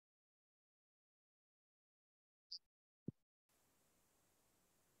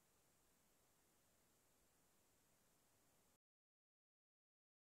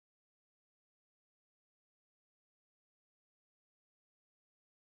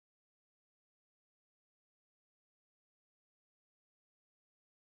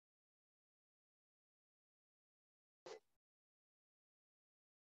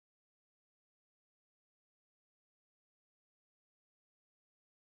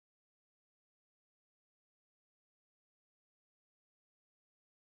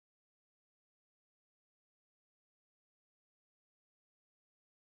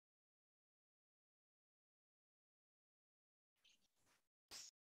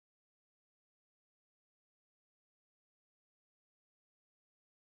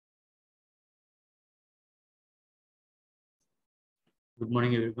Good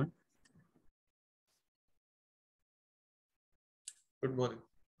morning, everyone. Good morning.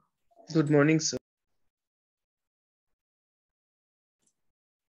 Good morning, sir.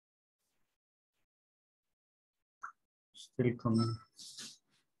 Still coming.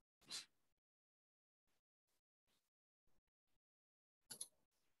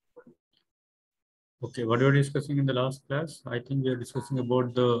 Okay, what we were discussing in the last class, I think we are discussing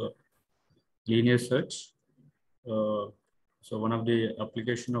about the linear search. So one of the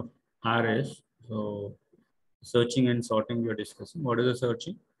application of arrays. So searching and sorting we are discussing. What is the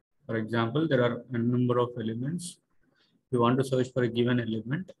searching? For example, there are a number of elements. You want to search for a given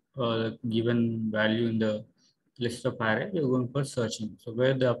element, given value in the list of array, you're going for searching. So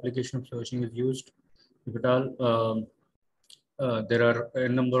where the application of searching is used, if at all, there are a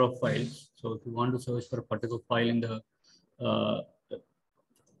number of files. So if you want to search for a particular file in the uh,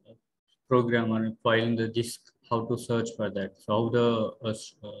 program or file in the disk, how to search for that. So how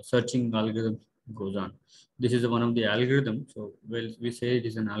the searching algorithm goes on. This is one of the algorithms. So well, we say it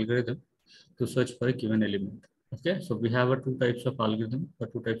is an algorithm to search for a given element. Okay, so we have two types of algorithm or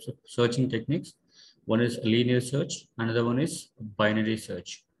two types of searching techniques. One is linear search, another one is binary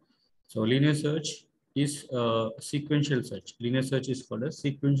search. So linear search is sequential search. Linear search is called a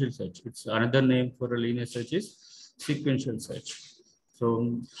sequential search. It's another name for a linear search is sequential search.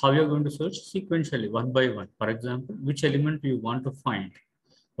 So how you're going to search sequentially, one by one. For example, which element you want to find?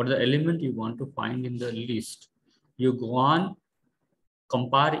 What is the element you want to find in the list? You go on,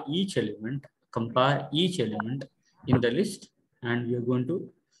 compare each element in the list, and we are going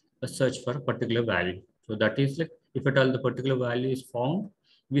to search for a particular value. So that is like, if at all the particular value is found,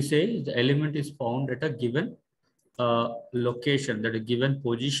 we say the element is found at a given location, that a given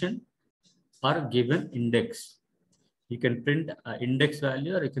position or given index. You can print an index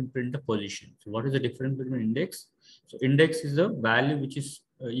value or you can print a position. So what is the difference between index? So index is a value which is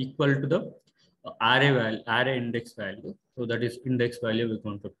equal to the array index value. So that is index value we're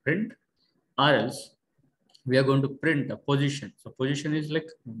going to print, or else we are going to print a position. So position is like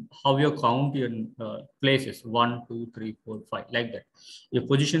how you count your places, 1, 2, 3, 4, 5, like that. Your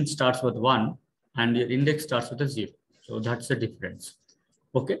position starts with 1 and your index starts with a 0. So that's the difference.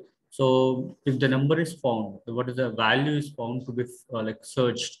 Okay. So if the number is found, what is the value is found to be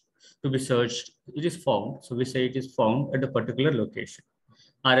searched, it is found. So we say it is found at a particular location,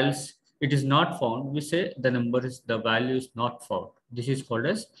 or else it is not found. We say the value is not found. This is called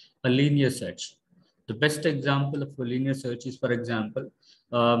as a linear search. The best example of a linear search is, for example,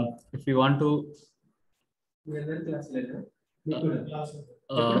 if you want to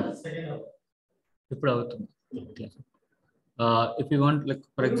if you want, like,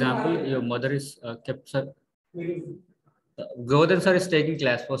 for example, your mother is kept, sir. Govardhan sir is taking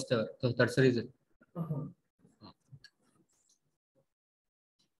class first ever, so that's the reason.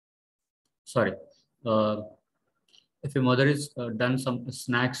 Sorry. If your mother is done some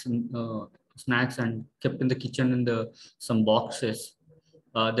snacks and kept in the kitchen in the some boxes,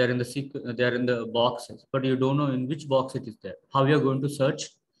 they're in the boxes, but you don't know in which box it is there. How you're going to search?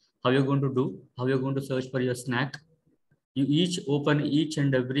 How you're going to do? How you're going to search for your snack? You open each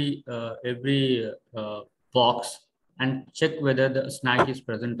and every box and check whether the snack is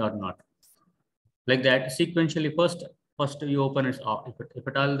present or not. Like that, sequentially, first you open it. If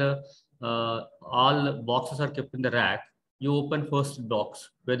at all the boxes are kept in the rack, you open first box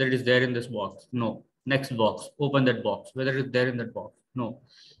whether it is there in this box. No. Next box, open that box whether it is there in that box. No.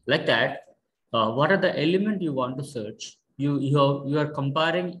 Like that, what are the element you want to search? You are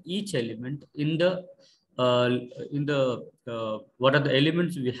comparing each element in the what are the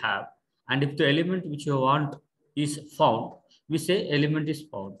elements we have, and if the element which you want is found, we say element is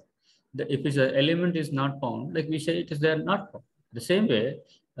found. If it's an element is not found, like we say it is there not found. The same way,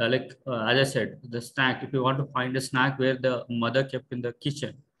 as I said, the snack, if you want to find a snack where the mother kept in the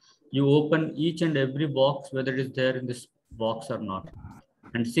kitchen, you open each and every box whether it is there in this box or not,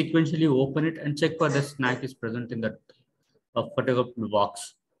 and sequentially open it and check whether the snack is present in that particular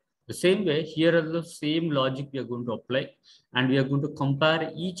box. The same way, here are the same logic we are going to apply, and we are going to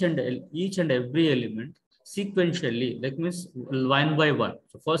compare each and every element sequentially, like means one by one.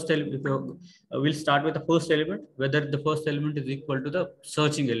 So first element, we'll start with the first element, whether the first element is equal to the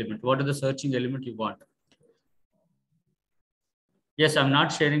searching element. What is the searching element you want? Yes, I'm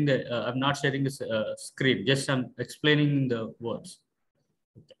not sharing the screen. Just I'm explaining the words.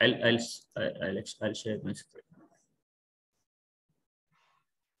 I'll share my screen.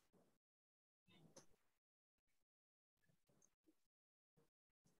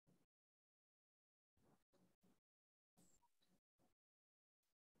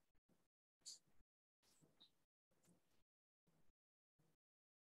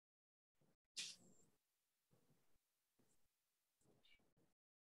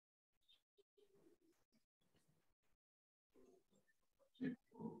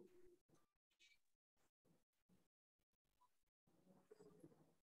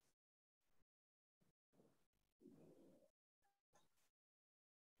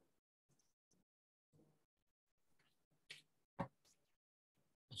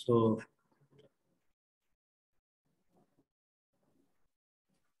 So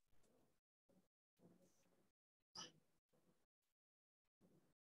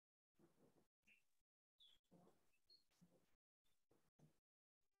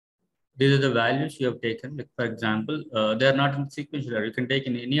these are the values you have taken. Like for example, they are not in sequential order. You can take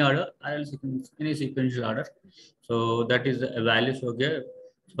in any order, or else any sequential order. So that is a values okay.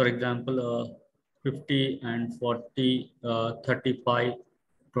 For example, 50 and 40, 35,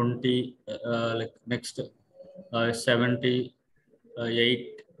 20, like next 70,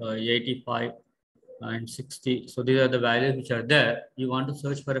 85, and 60. So these are the values which are there. You want to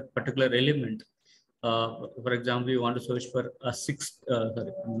search for a particular element. For example, you want to search for a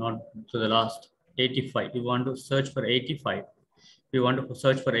sorry, not to the last 85. You want to search for 85. You want to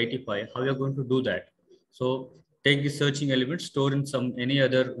search for 85. How you are going to do that? So take the searching element, store in some any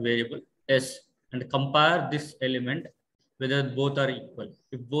other variable s, and compare this element whether both are equal.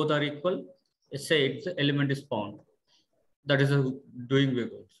 If both are equal, say it's the element is found. That is a doing way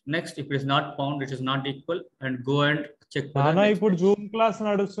goes. Next, if it is not found, it is not equal, and go and check for the నానా next. ఇప్పుడు Zoom class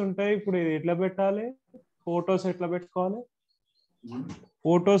నడుస్తుంటే ఇప్పుడు ఇది ఎట్లా పెట్టాలి photos ఎట్లా పెట్టుకోవాలి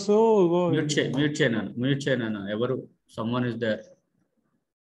photos Mute చేయనా ఎవరు someone is there.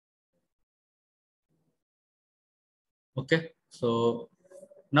 Okay, so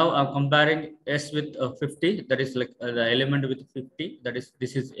now I'm comparing s with 50. That is like the element with 50. That is,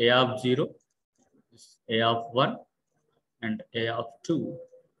 this is a of 0, this is a of 1, and a of 2,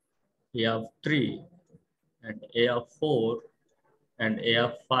 a of 3, and a of 4, and a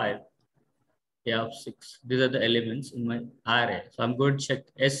of 5, a of 6. These are the elements in my array. So I'm going to check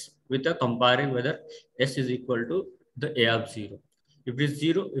s with a comparing whether s is equal to the a of 0. If it is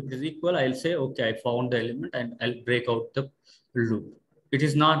 0, if it is equal, I'll say, okay, I found the element, and I'll break out the loop. It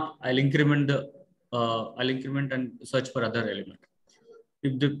is not, I'll increment and search for other element.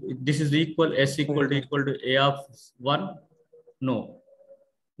 If this is equal, s equal to a of 1, no,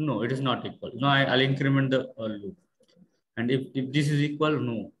 it is not equal. No, I'll increment the loop. And if this is equal,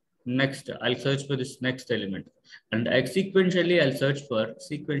 no. Next, I'll search for this next element. And sequentially, I'll search for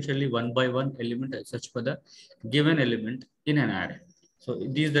sequentially one by one element. I'll search for the given element in an array. So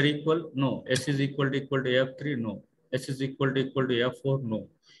these are equal, no. S is equal to F3, no. S is equal to F4, no.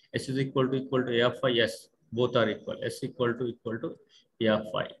 S is equal to F5, yes. Both are equal. S equal to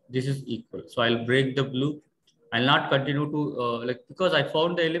F5. This is equal. So I'll break the loop. I'll not continue to because I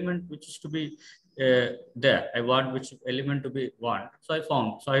found the element which is to be there. I want which element to be want. So I found.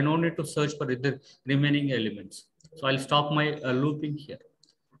 So I no need to search for the remaining elements. So I'll stop my looping here.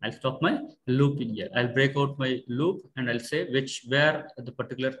 I'll stop my looping here. I'll break out my loop, and I'll say where the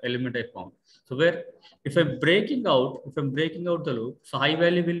particular element I found. So if I'm breaking out the loop, so high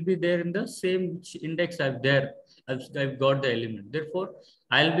value will be there in the same index I've got the element. Therefore,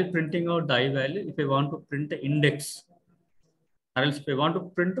 I'll be printing out the high value if I want to print the index. Or else if I want to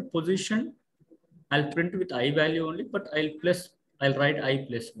print a position, I'll print with I value only, but I'll write I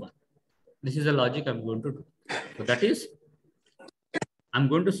plus 1. This is the logic I'm going to do. So that is, I'm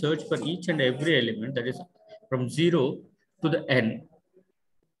going to search for each and every element, that is from 0 to the n.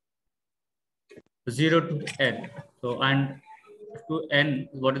 0 to the n. So, and to n,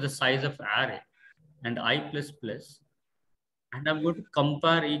 what is the size of array? And I plus plus. And I'm going to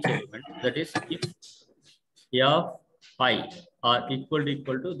compare each element. That is, if a of pi are equal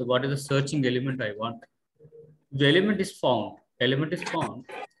to the what is the searching element I want. The element is found.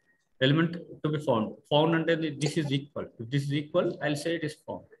 Element to be found. Found until this is equal. If this is equal, I'll say it is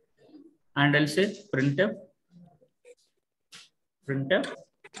found. And I'll say printf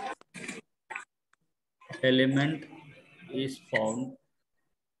element is found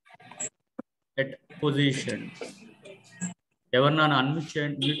at position. ఎవరన్నా unmute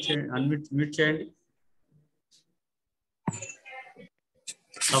చేయండి.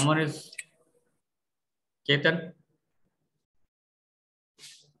 Someone is Ketan.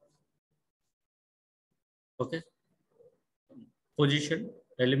 Okay. Position,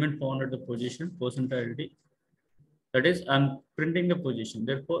 element found at the position, percentage. That is, I'm printing the position.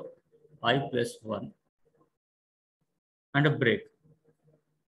 Therefore, I plus 1 and a break.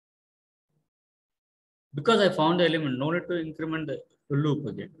 Because I found the element, no need to increment the loop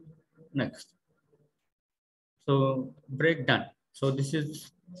again. Next. So break done. So this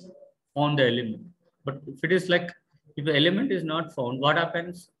is on the element. But if it is like, if the element is not found, what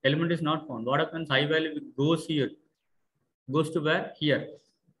happens? Element is not found. What happens? High value goes here. Goes to where? Here.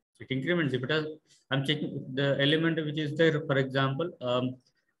 It increments. If it has, I'm checking the element which is there. For example,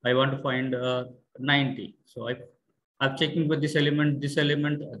 I want to find 90. So I'm checking with this element,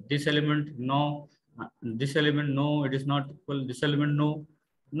 no, this element, no, it is not equal, this element, no.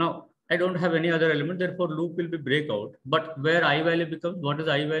 Now I don't have any other element, therefore loop will be breakout. But where I value becomes, what is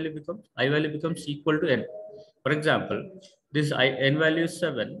I value becomes? I value becomes equal to n. For example, this n value is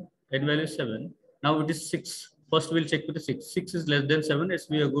 7, n value is 7. Now it is 6. First we'll check with the 6. 6 is less than 7. Yes,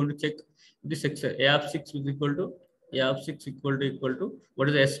 we are going to check the 6. A of 6 is equal to what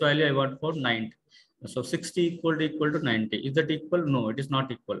is the S value I want for 9. So 60 equal to 90. Is that equal? No, it is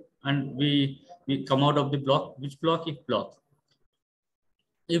not equal. And we come out of the block. Which block? If block.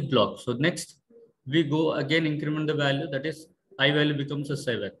 If block. So next we go again increment the value, that is I value becomes a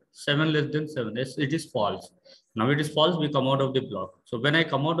 7. 7 less than 7. Yes, it is false. Now it is false, we come out of the block. So when I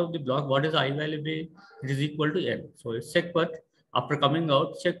come out of the block, what is I value be? It is equal to n. So check, but after coming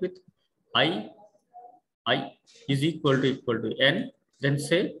out, check with I is equal to n, then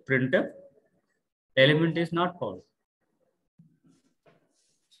say printf element is not found.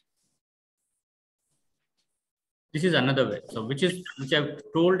 This is another way. So which I've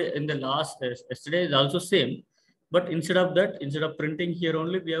told in the last yesterday is also same, but instead of that, instead of printing here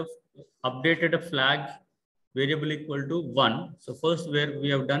only, we have updated a flag variable equal to 1. So first where we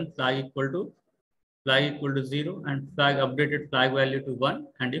have done flag equal to 0 and flag updated flag value to 1,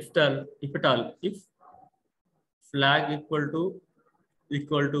 and if flag equal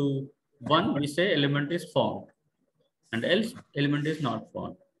to 1, we say element is found, and else element is not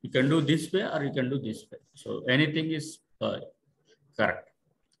found. You can do this way or you can do this way. So anything is correct.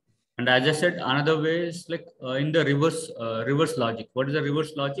 And as I said, another way is like in the reverse logic. What is the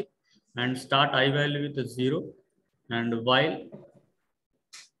reverse logic? And start I value with a 0, and while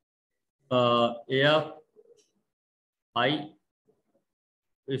a of I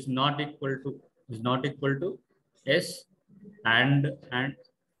is not equal to s and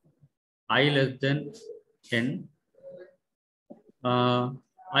I less than n,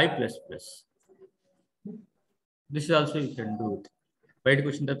 I plus plus. This is also you can do it. Right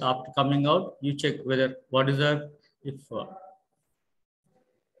question that after coming out, you check whether what is the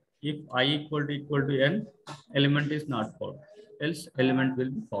if I equal to n, element is not found, else element will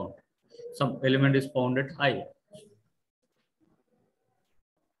be found. Some element is found at I.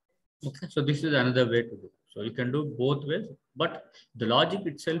 Okay, so this is another way to do. So you can do both ways, but the logic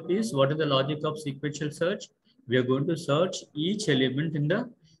itself is, what is the logic of sequential search? We are going to search each element in the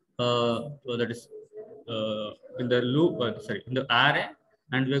in the loop, in the array,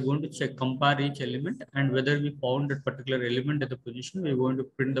 and we are going to compare each element, and whether we found that particular element at the position, we are going to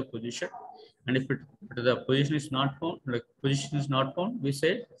print the position. And if the position is not found, we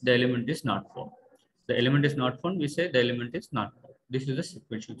say the element is not found. The element is not found, we say the element is not found. This is the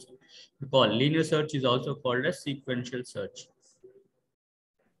sequential search. We call linear search is also called as sequential search.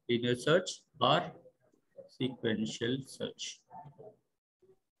 Linear search or sequential search.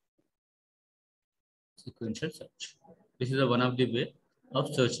 Sequential search. This is one of the way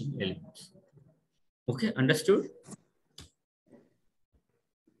of searching elements. Okay, understood?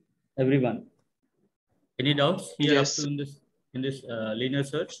 Everyone. Any doubts here? Yes. Up to in this linear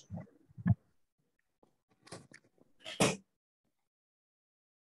search?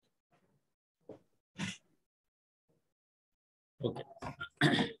 Okay.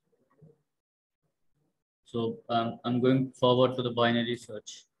 So I'm going forward to the binary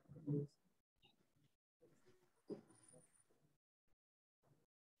search.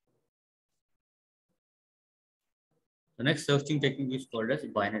 The next searching technique is called as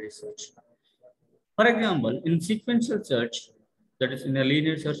binary search. For example, in sequential search, that is in a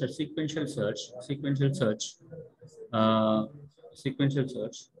linear search or sequential search,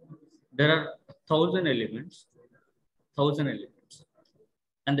 there are 1,000 elements,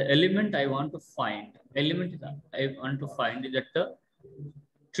 and the element I want to find, is at the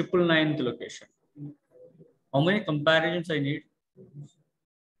 999th location. How many comparisons I need?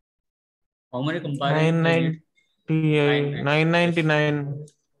 How many comparisons I need? 999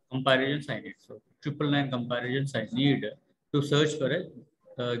 comparisons I need. So 999 comparisons I need to search for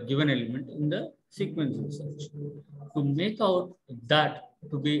a given element in the sequential search. To make out that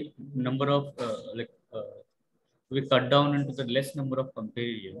to be number of we cut down into the less number of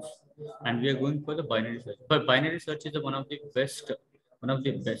comparisons, and we are going for the binary search. But binary search is one of the best.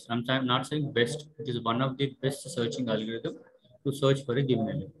 I'm not saying best. It is one of the best searching algorithm to search for a given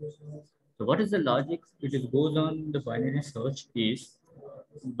element. So what is the logic? It goes on the binary search is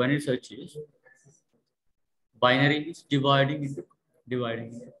binary is dividing into.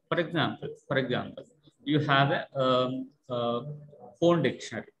 For example, you have a phone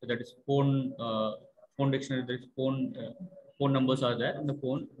dictionary. That is phone dictionary. That is phone numbers are there in the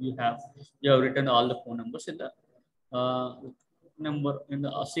phone. You have written all the phone numbers in the number in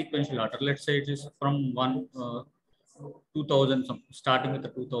the sequential order. Let's say it is from 2000, starting with the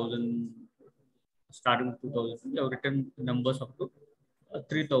 2000, starting with 2000, you have written numbers up to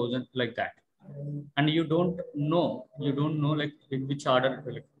 3000 like that. And you don't know like in which order,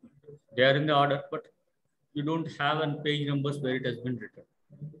 like they are in the order, but you don't have a page numbers where it has been written.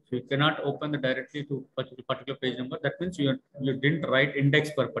 So you cannot open the directly to particular page number. That means you didn't write index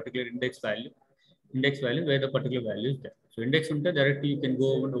per particular index value where the particular value is there. So index unte directly you can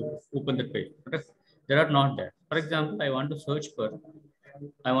go over to open the page. But there are not there. For example, I want to search for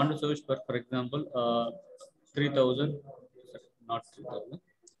example, 3000, not 3000,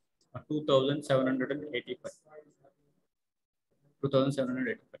 2785.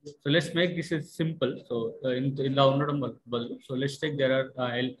 2785. So let's make this is simple. So in the bulb. So let's take there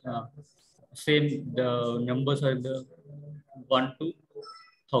are same the numbers are in the 1 to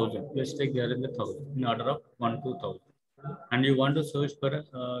 1000. Let's take there in the 1000 in order of 1 to 1000. And you want to search for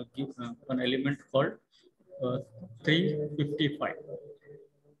an element called 355.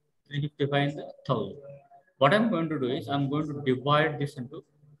 355 in the 1000. What I'm going to do is I'm going to divide this into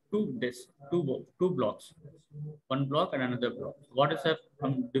two blocks. One block and another block. What is that?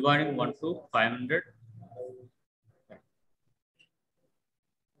 I'm dividing 1 to 500.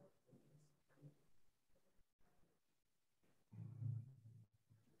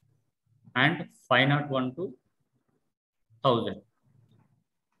 And 501 to 1000.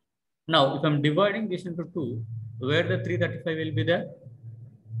 Now, if I'm dividing this into two, where the 335 will be there?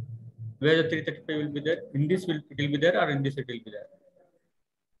 Where the 335 will be there? In this it will be there, or in this it will be there?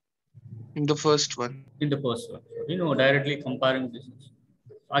 In the first one. In the first one. You know, directly comparing this.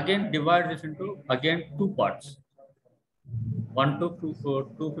 Again, divide this into again two parts. 1 to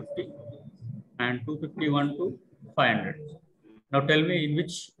 250 and 251 to 500. Now tell me in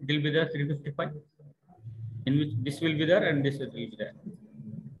which it will be there 355. In which this will be there and this will be there.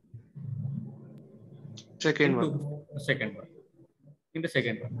 Second one. Second one. In the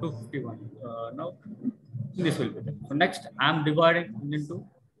second one, 251. Now this will be there. So next, I am dividing into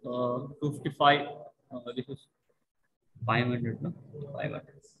 255. This is 500. No? 500.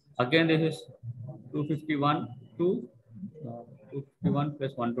 Again, this is 251 to 251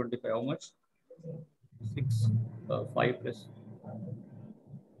 plus 125. How much? 6, 5 plus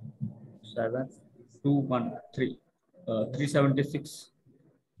 7, 2, 1, 3, 376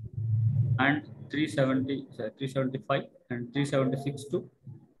 and 375 and 376 to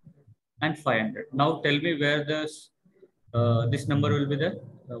and 500. Now tell me where this number will be there.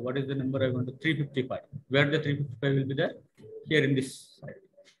 What is the number I want to? 355. Where the 355 will be there? Here in this side.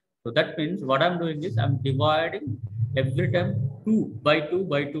 So that means what I'm doing is I'm dividing every time 2 by 2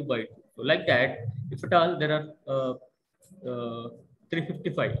 by 2 by 2. So like that, if at all there are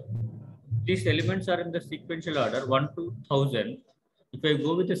 355, these elements are in the sequential order 1 to 1000. If I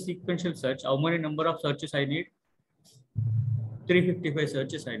go with a sequential search, how many number of searches I need? 355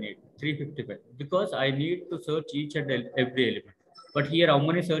 searches I need. 355 because I need to search each and every element. But here, how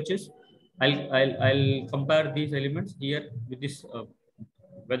many searches? I'll compare these elements here with this.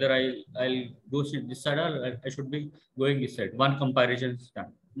 Whether I'll go this side or I should be going this side. One comparison is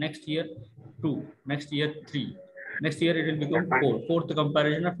done. Next year 2. Next year 3. Next year it will become 4. Fourth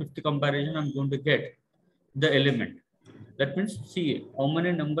comparison or fifth comparison I'm going to get the element. That means see how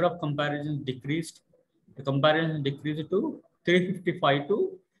many number of comparisons decreased. The comparison decreased to 355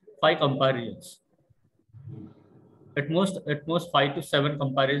 to 5 comparisons. At most 5 to 7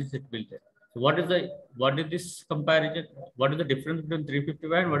 comparisons it will take. So what is this comparison? What is the difference between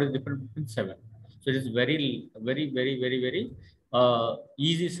 355 and what is the difference between 7? So it is very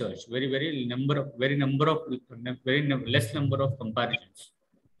easy search. Very less number of comparisons.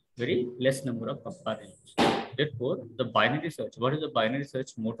 Very less number of comparisons. Therefore, the binary search. What is the binary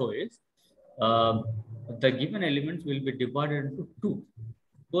search motto is? The given elements will be divided into two.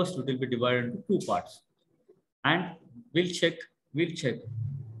 First, it will be divided into two parts, and we'll check,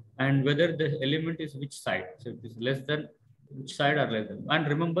 and whether the element is which side. So it is less than which side or less than. And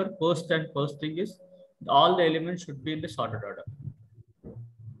remember, first thing is all the elements should be in the sorted order.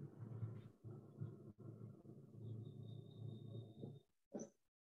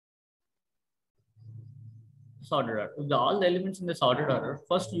 Sorted order. All the elements in the sorted order.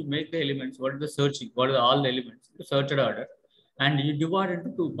 First, you make the elements. What is the searching? What are all the elements? The sorted order, and you divide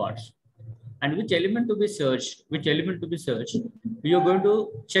into two parts. And which element to be searched? We are going to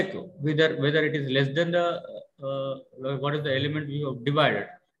check whether it is less than the what is the element we have divided.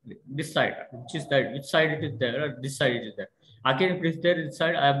 This side, which side it is there, or this side it is there. Again, if it is there this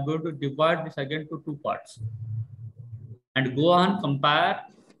side, I am going to divide this again to two parts, and go on compare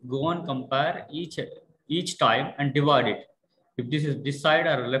each time and divide it. If this is this side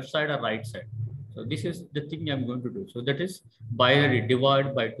or left side or right side. So this is the thing I'm going to do. So that is binary,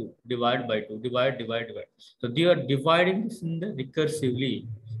 divide by 2, divide by 2, divide. So they are dividing this in the recursively.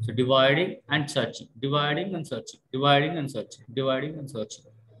 So dividing and searching, dividing and searching, dividing and searching, dividing and searching.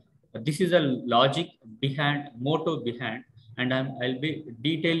 This is a logic behind, motto behind, and I'll be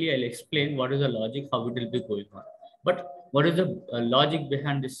detailedly, I'll explain what is the logic, how it will be going on. But what is the logic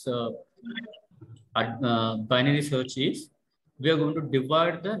behind this binary search is, we are going to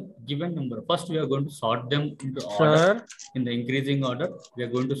divide the given number. First, we are going to sort them into order. Sir, In the increasing order. We are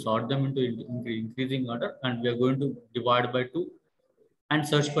going to sort them into increasing order, and we are going to divide by 2 and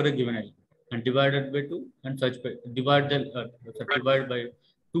search for a given element. And divided by 2 and search by, divide by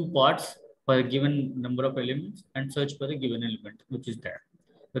 2 parts for a given number of elements and search for a given element, which is there.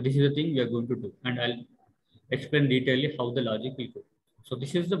 So this is the thing we are going to do, and I'll explain detailedly how the logic will go. So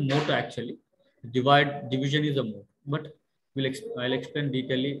this is the mode actually. Division is a mode, but I'll explain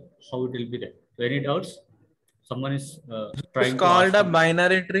detailedly how it will be there. So any doubts? Someone is trying it's to ask called a me.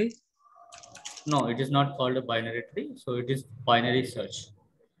 binary tree. No, it is not called a binary tree. So it is binary search.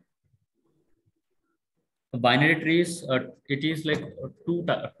 A binary tree is it is like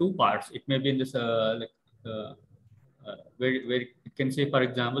two parts. It may be in this where it can say, for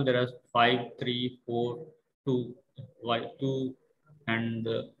example, there are 5, 3, 4, 2, 2, and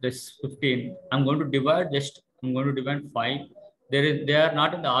this 15. I'm going to divide just. I'm going to divide 5. They are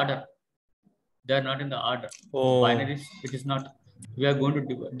not in the order. They are not in the order. So Oh. binary, it is not. We are going to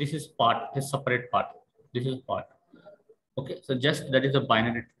divide. This is part. This separate part. This is part. Okay. So just that is a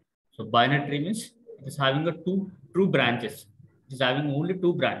binary tree. So binary tree means it is having a two branches. It is having only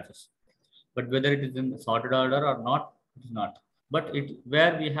 2 branches. But whether it is in sorted order or not, it is not. But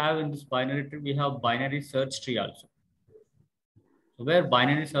where we have in this binary tree, we have binary search tree also. So where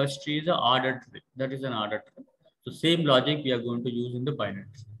binary search tree is an ordered tree, that is an ordered tree. So same logic we are going to use in the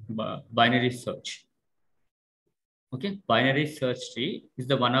binary search. Okay, binary search tree is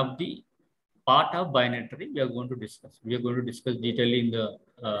the one of the part of binary tree we are going to discuss. We are going to discuss detailedly in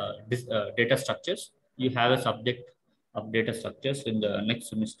the data structures. You have a subject of data structures in the next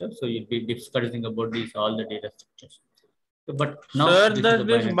semester, so you'll be discussing about these all the data structures. So, but now Sir, this does is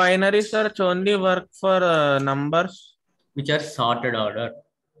this binary search only work for numbers? Which are sorted order.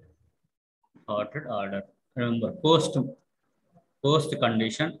 Sorted order. Remember, post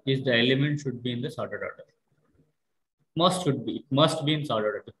condition is the element should be in the sorted order. Must be in sorted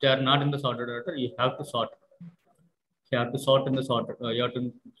order. If they are not in the sorted order, you have to sort. You have to sort in the sorted. You have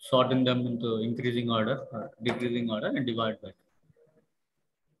to sort in them into increasing order, decreasing order, and divide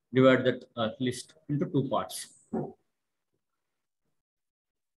that list into 2 parts.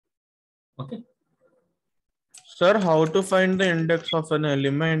 Okay. Sir, how to find the index of an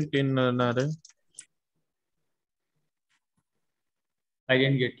element in an array? I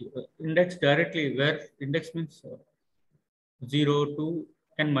didn't get you. Index directly, where index means 0 to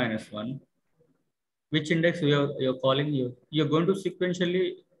n minus 1. Which index you're calling? You're going to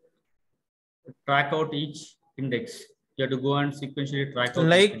sequentially track out each index. You have to go and sequentially track out.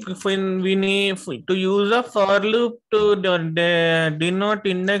 Like when we need to use a for loop to denote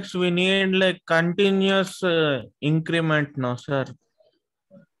index, we need like continuous increment, no, sir.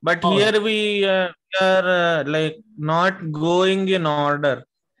 But here we are like not going in order.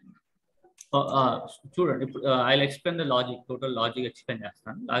 Student, I'll explain the logic, total logic explain.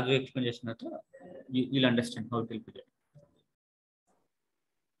 Logic explanation, you'll understand how it will be there.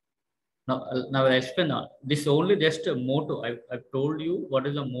 Now I'll explain this only just a motto. I've told you what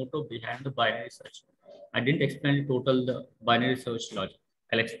is the motto behind the binary search. I didn't explain the binary search logic.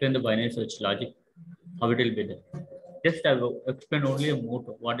 I'll explain the binary search logic, how it will be there. Just I will explain only a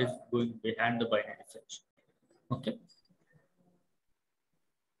motto, what is going behind the binary search. Okay.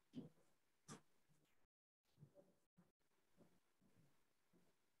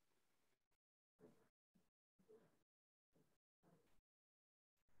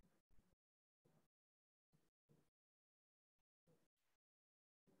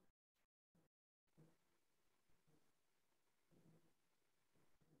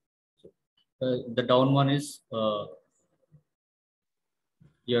 The down one is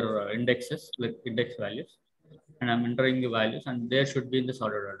your indexes, like index values, and I'm entering the values, and there should be in the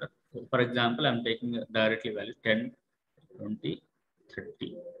sorted order. So for example, I'm taking directly values 10, 20,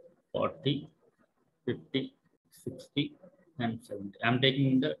 30, 40, 50, 60, and 70. I'm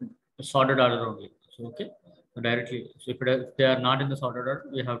taking the sorted order only. So, okay, so directly. So if they are not in the sorted order,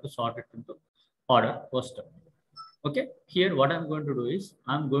 we have to sort it into order first. Okay, here what I'm going to do is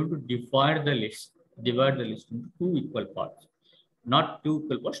I'm going to divide the list into 2 equal parts. Not 2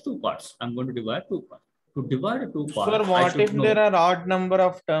 equal parts, 2 parts. I'm going to divide 2 parts. To divide 2 parts. Sir, what if there are odd number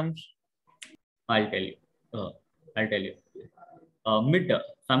of terms? I'll tell you. I'll tell you. Mid.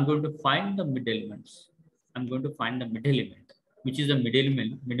 So I'm going to find the mid elements. I'm going to find the mid element, which is the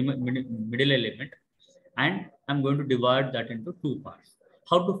middle element, and I'm going to divide that into two parts.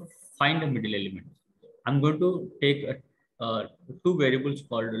 How to find the middle element? I'm going to take two variables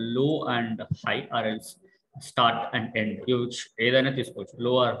called low and high, or else start and end. You either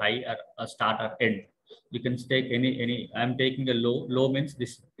low or high, or start or end. You can take any. I'm taking a low. Low means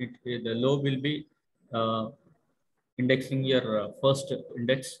this. The low will be indexing your first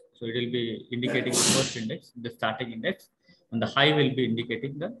index. So it will be indicating the first index, the starting index, and the high will be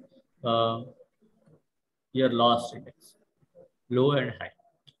indicating the your last index, low and high,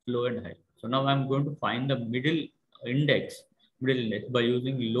 low and high. So now I'm going to find the index, middle index by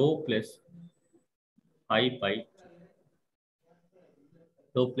using low plus high by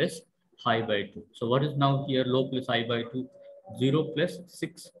low plus high by 2. So what is now here low plus high by 2? 0 plus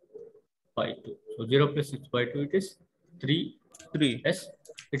 6 by 2. So 0 plus 6 by 2, it is 3. 3. Yes,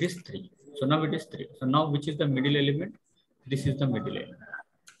 it is 3. So now it is 3. So now which is the middle element? This is the middle element.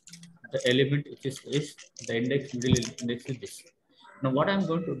 The element which is the index, middle index is this. Now what I'm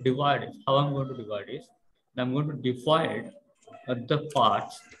going to divide is, how I'm going to divide is, I'm going to divide the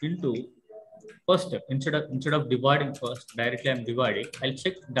parts into first step. Instead of dividing first, directly I'm dividing, I'll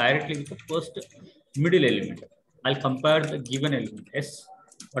check directly with the first middle element. I'll compare the given element S,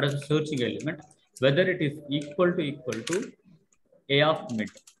 what is the searching element, whether it is equal to A of mid.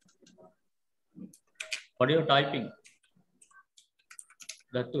 What are you typing?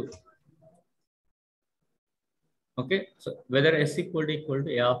 That too. Okay, so whether S equal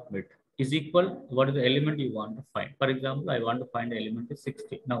to A of mid is equal, what is the element you want to find? For example, I want to find the element is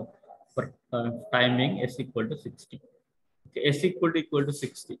 60. Now, for timing S equal to 60. Okay, S equal to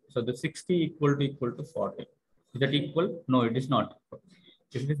 60. So the 60 equal to 40. Is that equal? No, it is not equal.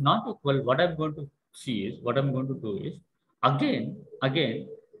 If it is not equal, what I'm going to see is, what I'm going to do is, again,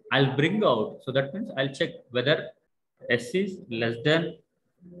 I'll bring out, so that means I'll check whether S is less than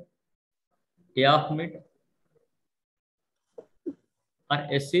A of mid or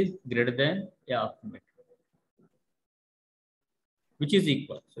S is greater than A of mid, which is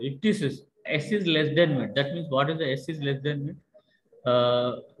equal. So if this is S is less than mid, that means what is the S is less than mid?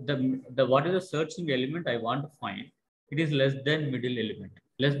 The what is the searching element I want to find? It is less than middle element.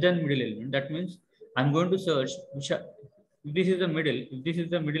 Less than middle element. That means I'm going to search which if this is the middle. If this is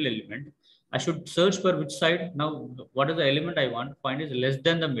the middle element, I should search for which side. Now, what is the element I want to find is less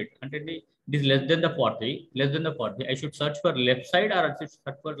than the mid. And it is less than the 40. Less than the 40. I should search for left side, or I should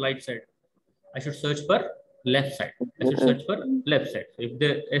search for right side. I should search for left side. I should search for left side. So if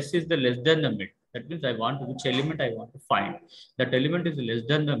the S is the less than the mid, that means I want which element I want to find. That element is less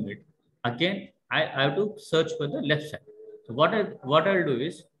than the mid. Again, I have to search for the left side. So what I'll do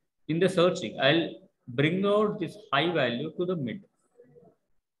is, in the searching, I'll bring out this high value to the mid.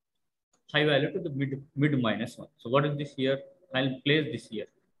 High value to the mid minus 1. So what is this here? I'll place this here.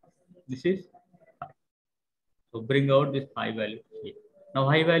 This is high. So bring out this high value here. Now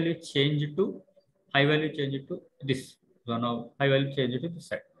high value change it to this. So now high value change it to this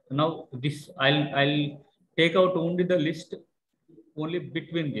side. So now this I'll take out only the list only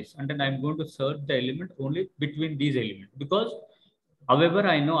between this, and then I'm going to search the element only between these elements, because however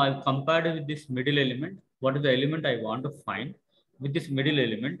I know I've compared with this middle element, what is the element I want to find with this middle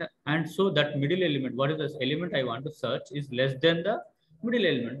element, and so that middle element, what is the element I want to search, is less than the middle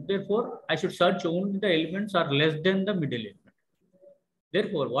element. Therefore, I should search only the elements are less than the middle element.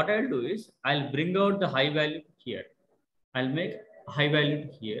 Therefore, what I'll do is, I'll bring out the high value here. I'll make high value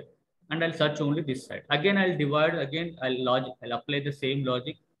here, and I'll search only this side. Again, I'll divide, again, I'll apply the same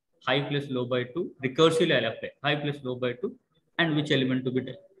logic, high plus low by 2. Recursively, I'll apply high plus low by 2, and which element to be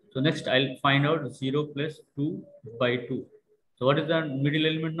done. So next, I'll find out 0 plus 2 by 2. So what is the middle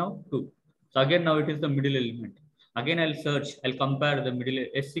element now? 2. So again, now it is the middle element. Again, I'll search, I'll compare the middle,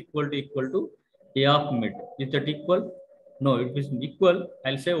 S equal to A of mid. Is that equal? No, if it is equal,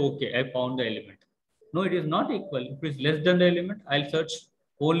 I'll say, okay, I found the element. No, it is not equal. If it is less than the element, I'll search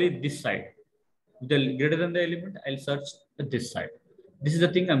only this side. If the greater than the element, I'll search this side. This is the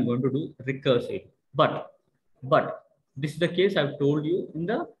thing I'm going to do recursive. But this is the case I've told you in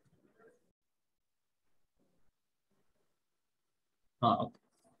the okay,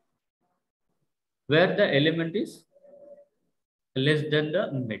 where the element is less than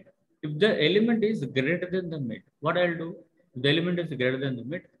the mid. If the element is greater than the mid, what I'll do? If the element is greater than the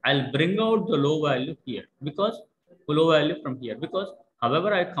mid, I'll bring out the low value here, because low value from here, because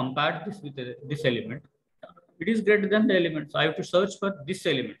however I compared this with this element, it is greater than the element. So I have to search for this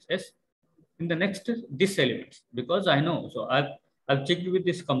element. Yes, in the next this element, because I know. So I've checked with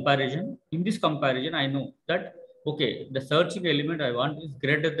this comparison. In this comparison, I know that, okay, the searching element I want is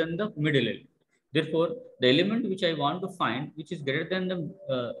greater than the middle element. Therefore, the element which I want to find, which is greater than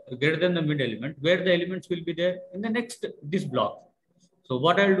the mid element, where the elements will be there in the next this block. So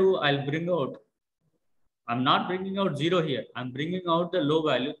what I'll do, I'll bring out. I'm not bringing out 0 here. I'm bringing out the low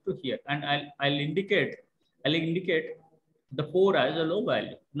value to here, and I'll indicate the 4 as a low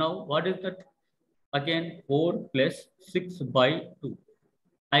value. Now, what is that? Again, 4 plus 6 by 2.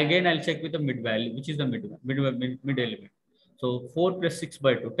 Again, I'll check with the mid value, which is the mid element. So 4 plus 6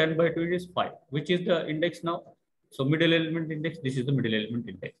 by 2, 10 by 2 is 5, which is the index now. So middle element index, this is the middle element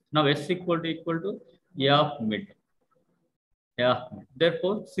index. Now S equal to A of mid. Yeah.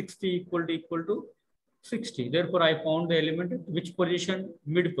 Therefore, 60 equal to 60. Therefore, I found the element at which position?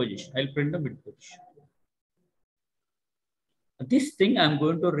 Mid position. I'll print the mid position. This thing I'm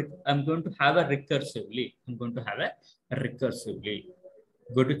going to have a recursively.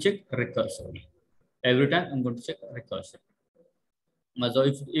 Go to check recursively. Every time I'm going to check recursively. So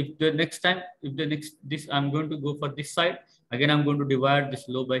if the next this I'm going to go for this side, again I'm going to divide this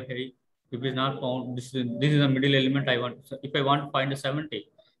low by high. If it's not found, this is the middle element I want. So if I want to find a 70,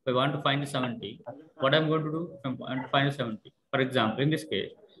 what I'm going to do? I'm going to find a 70. For example, in this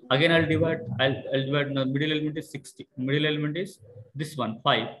case, again I'll divide. I'll divide. The middle element is 60. Middle element is this one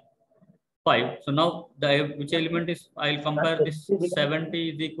 5. So now which element is? I'll compare this 70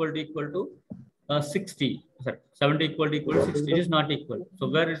 is equal to 60. Sorry, 70 equal to 60. It is not equal. So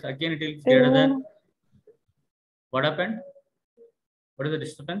where is again it is greater than. What happened? What is the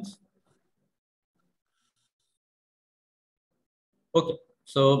disturbance? Okay,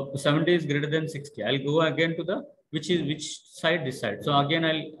 so 70 is greater than 60. I'll go again to the which side? This side. So again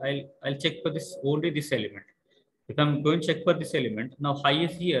I'll check for this only this element. If I'm going to check for this element, now high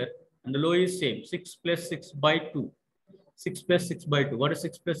is here and the low is same. 6 plus 6 by 2. 6 plus 6 by 2. What is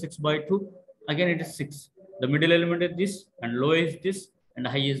 6 plus 6 by 2? Again it is 6. The middle element is this and low is this and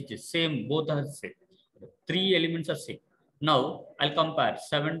high is this. Same, both are same. 3 elements are same. Now I'll compare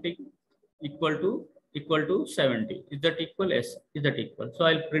 70 equal to 70. Is that equal? Yes. Is that equal? So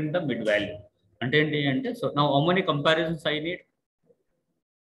I'll print the mid value. So now how many comparisons I need?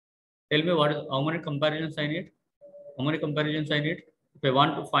 Tell me how many comparisons I need? How many comparisons I need? If I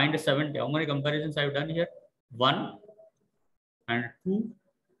want to find a 70, how many comparisons I've done here? 1 and 2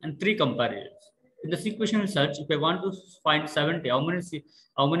 and 3 comparisons. In the sequential search, if I want to find 70, how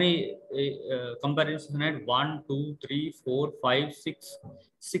many comparisons I need? 1, 2, 3, 4, 5, 6.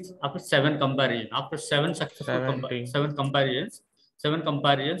 After 7 comparisons, after 7 successful 7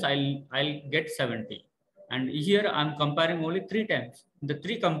 comparisons, I'll get 70. And here I'm comparing only 3 times. In the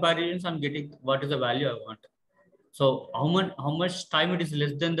 3 comparisons, I'm getting what is the value I want. So how much time it is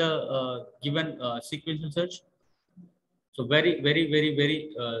less than the given sequential search? So very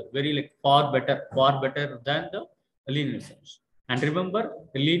like far better than the linear search. And remember,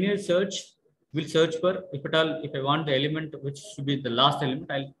 the linear search will search for if I want the element which should be the last element,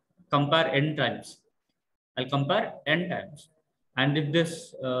 I'll compare n times. And if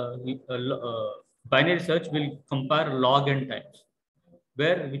this binary search will compare log n times,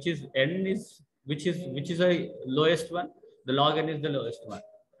 where which is a lowest one, the log n is the lowest one.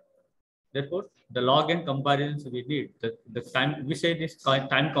 Therefore, the log n comparisons we need, the time, we say this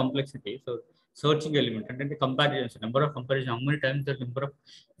time complexity. So searching element and then the comparisons, number of comparisons, how many times the number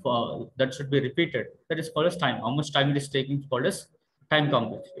of that should be repeated. That is called as time. How much time it is taking is called as time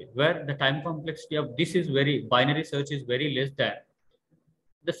complexity. Where the time complexity of this is binary search is very less than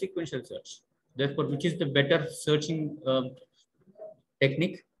the sequential search. Therefore, which is the better searching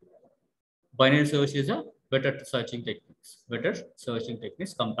technique? Binary search is a better searching techniques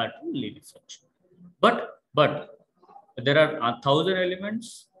compared to linear search. But there are 1,000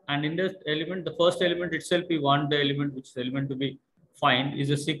 elements, and in this element, the first element itself, we want the element to be find is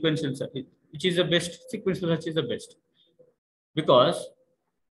a sequential search, which is the best. Sequential search is the best because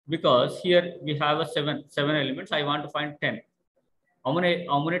here we have a seven elements. I want to find 10. How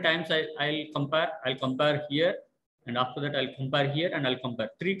many times I'll compare? I'll compare here, and after that I'll compare here, and I'll compare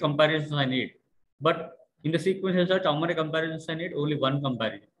 3 comparisons I need. But in the sequential search, how many comparisons I need? Only 1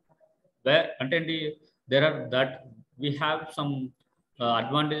 comparison. Where there are that we have some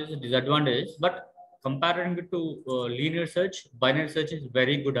advantages, disadvantages, but comparing it to linear search, binary search is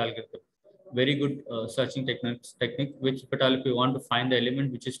very good algorithm, very good searching technique. Which, but if you want to find the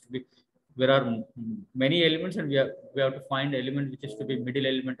element which is to be, there are many elements, and we have to find the element which is to be middle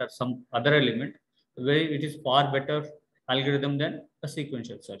element or some other element. Where it is far better algorithm than a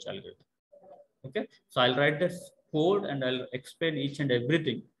sequential search algorithm. Okay, so I'll write this code and I'll explain each and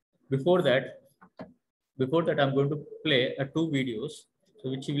everything. Before that, Before that, I'm going to play two videos, so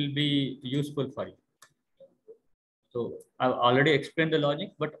which will be useful for you. So I've already explained the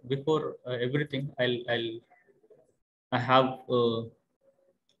logic, but before everything, I have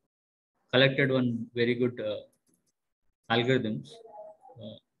collected one very good algorithms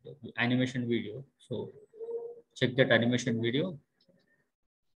animation video. So check that animation video.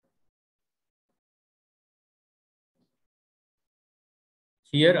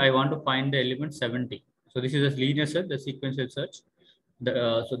 Here I want to find the element 70. So this is a linear search, the sequential search. There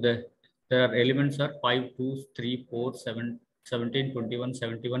are elements are 5, 2, 3, 4, 7, 17, 21,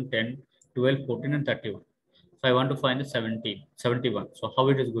 71, 10, 12, 14, and 31. So I want to find the 17, 71. So how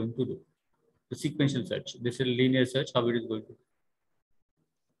it is going to do? The sequential search. This is linear search, how it is going to do.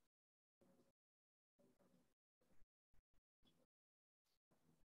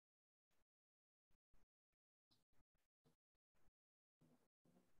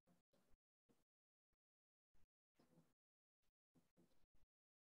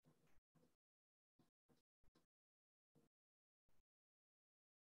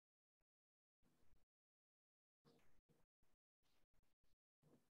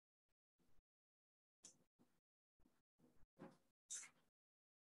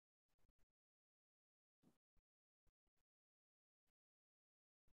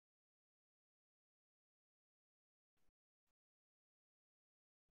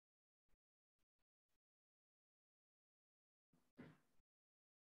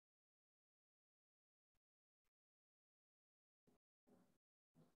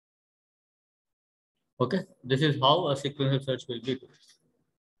 Okay, this is how a sequential search will be.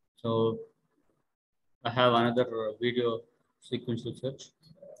 So I have another video sequential search.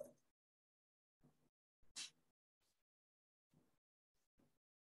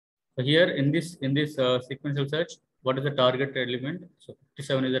 So here in this sequential search, what is the target element? So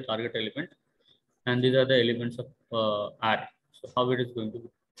 57 is the target element, and these are the elements of R. So how it is going to be?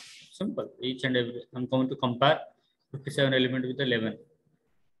 Simple. Each and every, I'm going to compare 57 element with 11,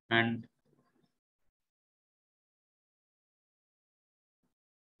 and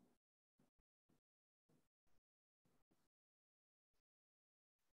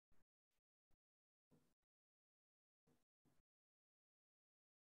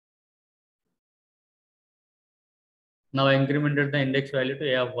now I incremented the index value to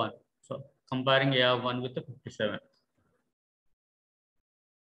A of 1. So comparing A of 1 with the 57.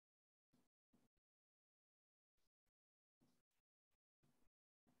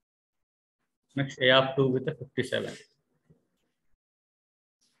 Next A of 2 with the 57.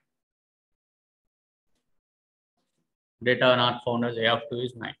 Data not found as A of 2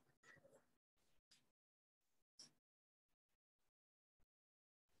 is 9.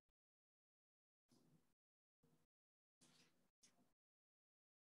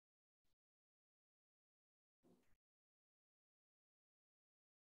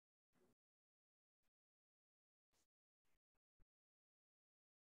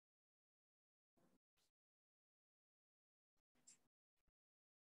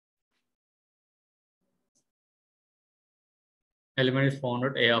 Element is found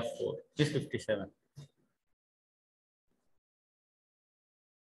at A of 4 is 57.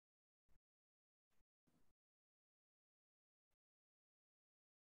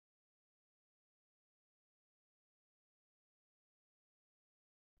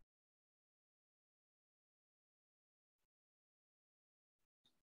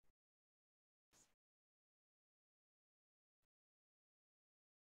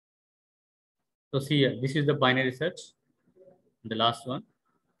 So see here, this is the binary search, the last one.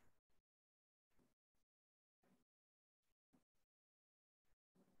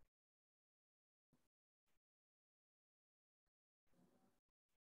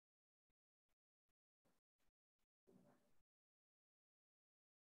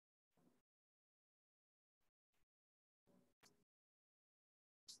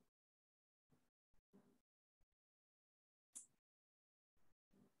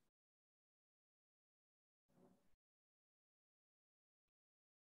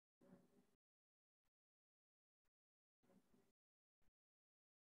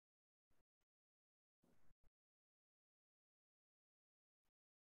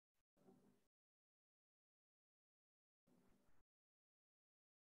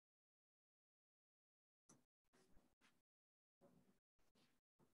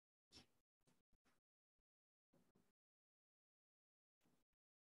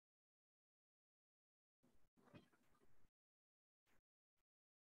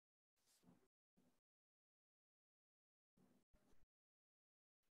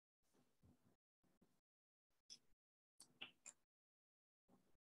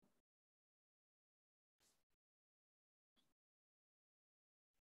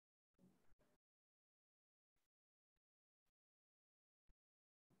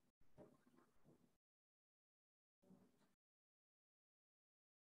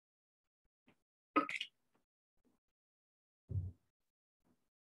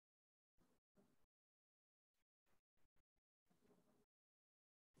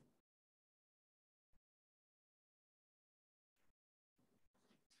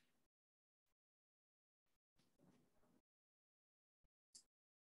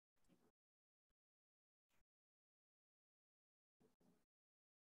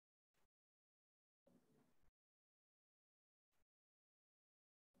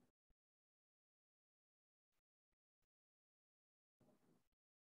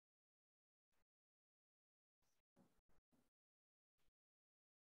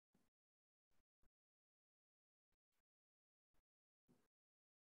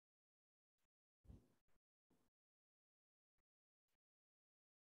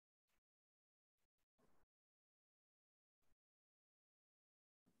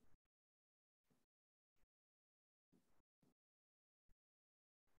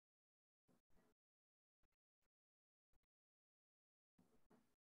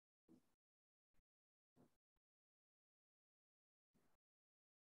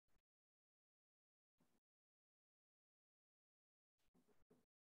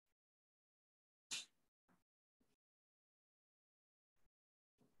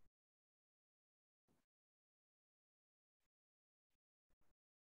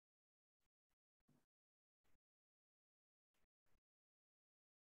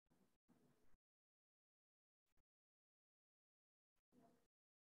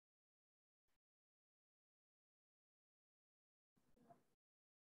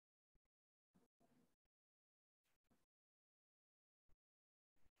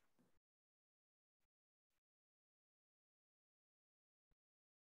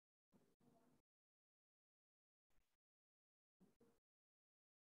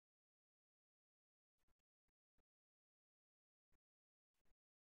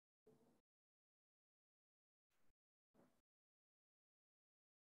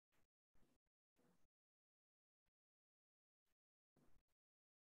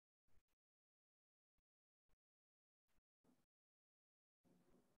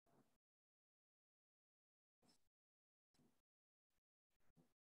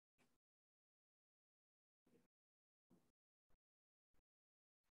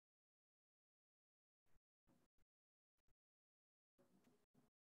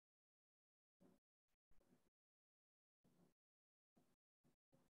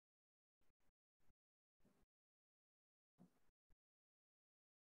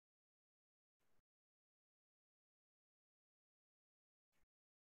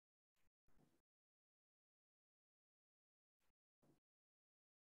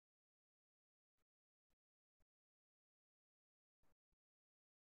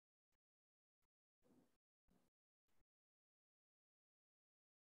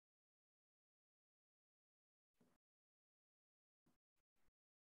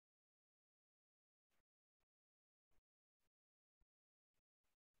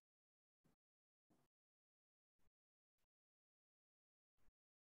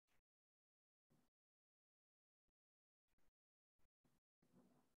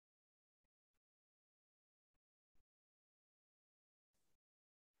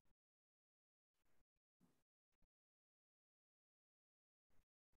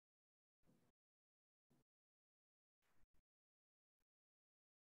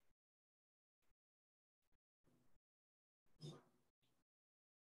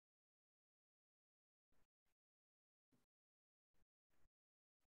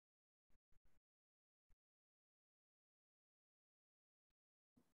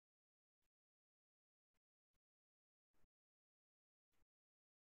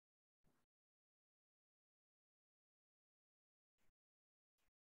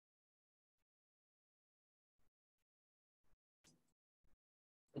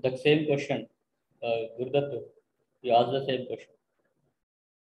 The same question, Gurdat, you asked the same question.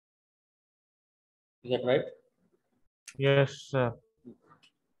 Is that right? Yes, sir.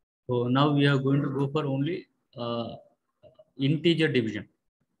 So now we are going to go for only integer division.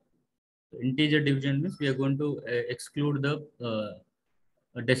 Integer division means we are going to exclude the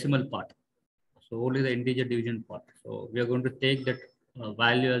decimal part. So only the integer division part. So we are going to take that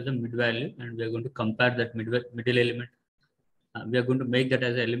value as a mid value, and we are going to compare that middle element. We are going to make that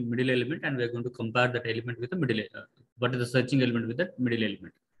as a middle element, and we are going to compare that element with the middle. What is the searching element with that middle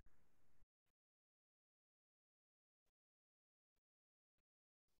element?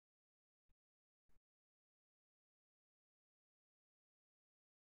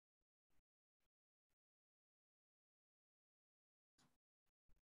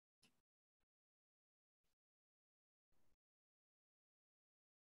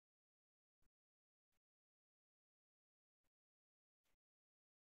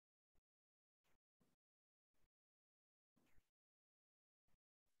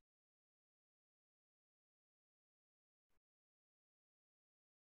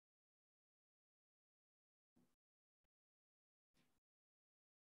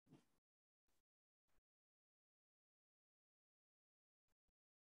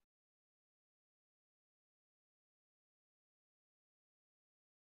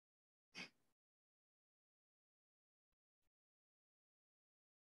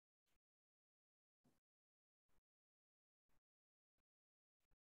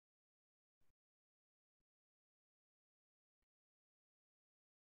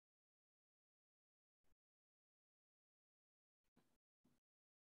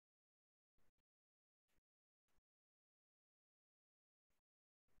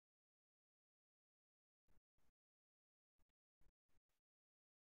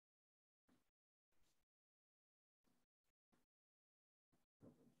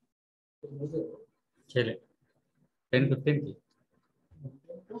 चले 10-15 की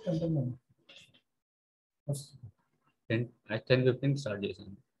 10-15 start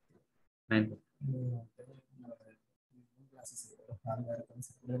చేసాను 9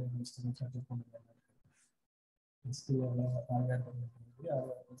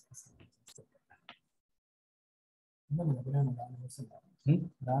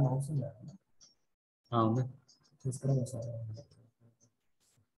 అవును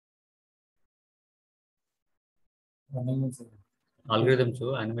algorithms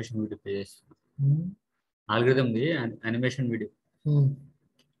animation video play చేస్తాను algorithm the animation video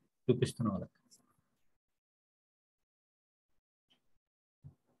చూపిస్తున్నా వాళ్ళకి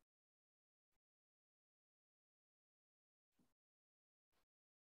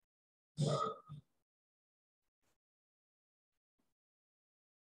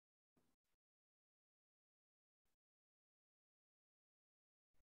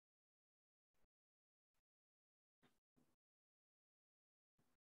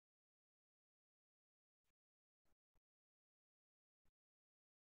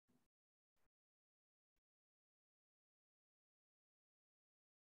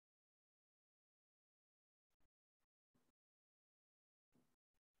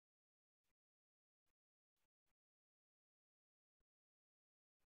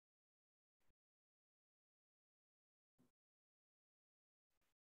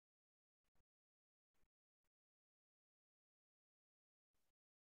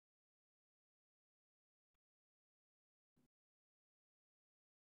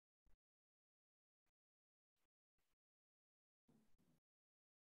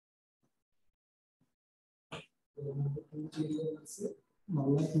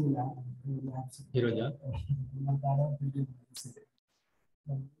ఈరోజా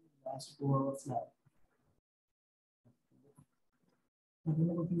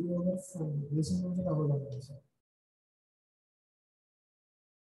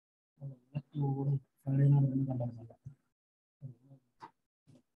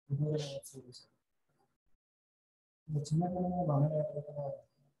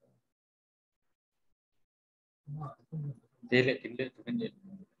చేయలేదు తినలేదు tiffin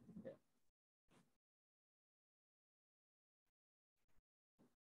చేయలేదు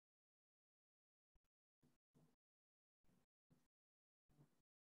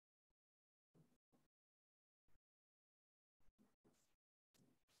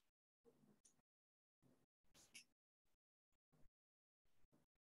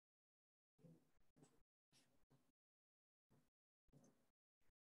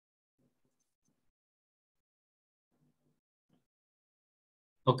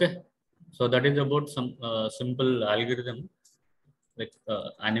Okay, so that is about some simple algorithm like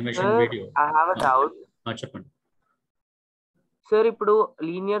animation Sir, video. I have a doubt. చెప్పండి సార్ ఇప్పుడు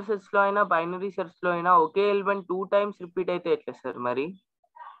లీనియర్ సెట్స్ లో అయినా బైనరీ సెట్స్ లో అయినా ఒకే ఎలిమెంట్ 2 టైమ్స్ రిపీట్ అయితే ఎట్లా సార్ మరి?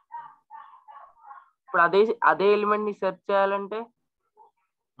 ఇప్పుడు అదే ఎలిమెంట్ ని సెర్చ్ చేయాలంటే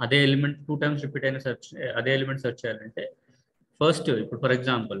అదే ఎలిమెంట్ 2 టైమ్స్ రిపీట్ అయిన అదే ఎలిమెంట్ సెర్చ్ చేయాలంటే ఫస్ట్ ఇప్పుడు ఫర్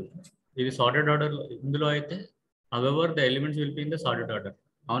ఎగ్జాంపుల్ ఇది సార్టెడ్ ఆర్డర్ ఇందులో అయితే however the elements will be in the sorted order,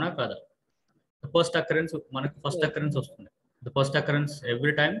 అవునా కాదా? ఫస్ట్ అకరెన్స్ మనకు ఫస్ట్ అకరెన్స్ వస్తుంది. The first occurrence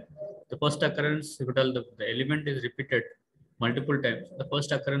every time the first occurrence if the element is repeated multiple times, the first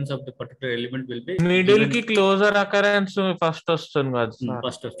occurrence of the particular element will be middle కి closure occurrence first వస్తుంది కదా sir?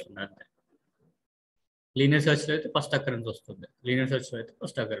 First వస్తుంది అంతే. Linear search లో అయితే first occurrence వస్తుంది, linear search లో అయితే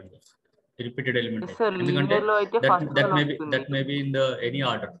ఫస్ట్ అకరెన్స్ వస్తుంది రిపీటెడ్ ఎలిమెంట్ అయితే. ఎందుకంటే లీనియర్ లో అయితే ఫస్ట్ వన్ వస్తుంది. That may be in the any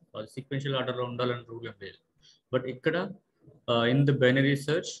order, sequential order లో ఉండాలని రూల్ ఏం లేదు. బట్ ఇక్కడ in the binary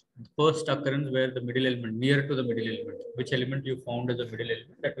search, the first occurrence where the middle element near to the middle element, which element you found as a middle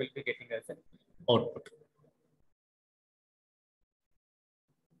element, that will be getting as an output.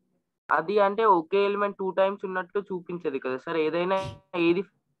 అది అంటే ఒకే element 2 times ఉన్నట్టు చూపించదు కదా sir? ఏదైనా ఏది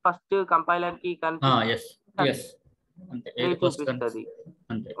first compiler కి yes అంతే, ఏది ఫస్ట్ చూపిస్తది.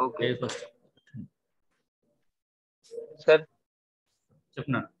 అంతే, ఓకే ఏది ఫస్ట్. సార్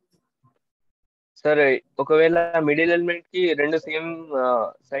చెప్తున్నాను సార్ ఒకవేళ మిడిల్ ఎలిమెంట్ కి రెండు సేమ్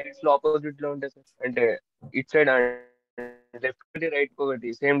సైడ్స్ లో ఆపోజిట్ లో ఉంటాయి సార్, అంటే ఇట్ సైడ్ లెఫ్ట్ రైట్ ఒకటి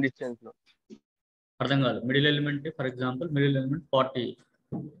సేమ్ డిస్టెన్స్ లో. అర్థం కాదు. Middle element for example middle element 40,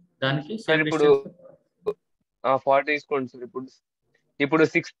 దానికి సార్ సేమ్ ఇప్పుడు డిస్టెన్స్ 40 తీసుకోండి సార్. ఇప్పుడు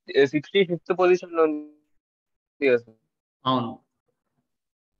 65th పొజిషన్ లో ఉంది కదా సార్? అవును,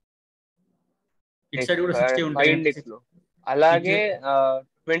 ఇట్ సైడ్ కూడా 60 5 ఉంటాయి. ఇండెక్స్ లో అలాగే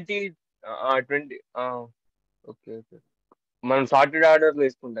 20 ఓకే ఓకే, మనం సార్టెడ్ ఆర్డర్ లో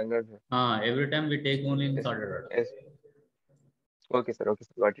వేసుకుంటాం కదా sir? Every time we take only in sorted order. Okay sir, okay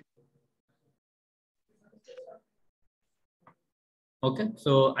sir, got it. Okay,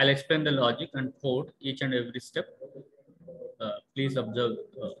 so I'll explain the logic and code each and every step. Please observe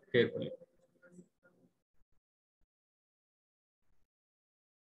carefully.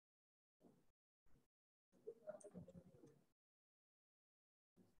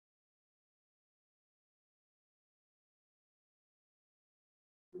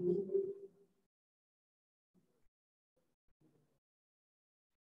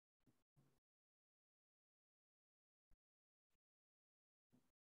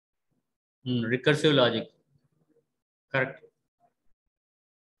 Recursive logic, correct.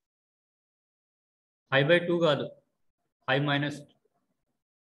 5/2 కాదు, 5 minus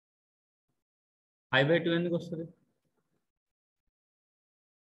 5/2 ఎందుకు వస్తుంది?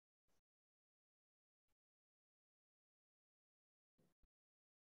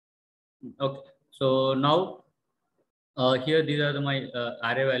 Okay, so now here these are my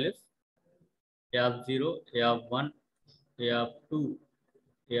array values. You have 0, you have 1, you have 2,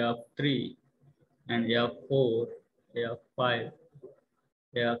 you have 3, and you have 4, you have 5,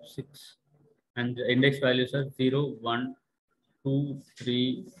 you have 6, and the index values are 0, 1, 2, 3,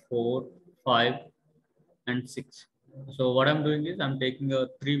 4, 5, and 6. So what I'm doing is I'm taking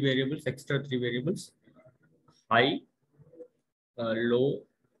extra three variables, high, low,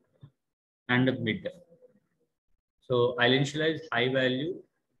 and mid. So I'll initialize high value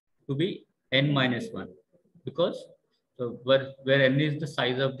to be n minus 1, because so where n is the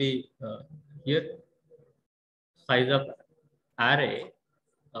size of the here size of array,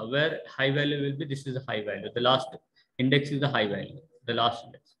 where high value will be, this is the high value, the last index is the high value, the last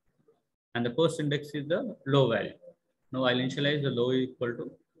index, and the first index is the low value. Now I'll initialize the low equal to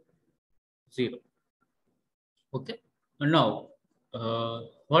 0. Okay, and now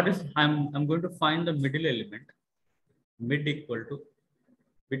what is I'm going to find the middle element. Mid equal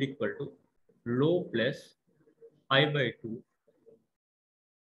to low plus high by 2,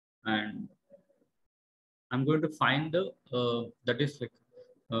 and I'm going to find the that is like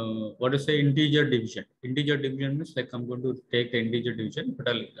what to say, integer division. Integer division means like I'm going to take the integer division, but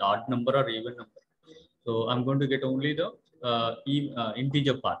odd number or even number. So I'm going to get only the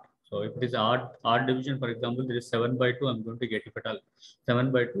integer part. So if it is odd division, for example, there is 7/2, I'm going to get, if at all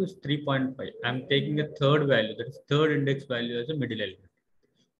 7/2 is 3.5. I'm taking a third value, that is third index value as a middle element.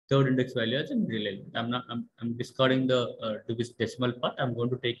 Third index value as a middle element. I'm discarding the decimal part. I'm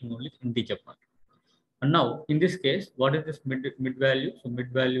going to taking only integer part. And now in this case, what is this mid value? So mid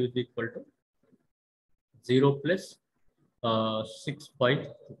value is equal to 0 plus 6/2.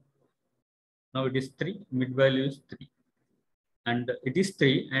 Now it is 3. Mid value is 3, and it is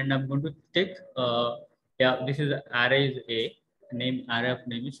 3. And I'm going to take this is array is A. Array of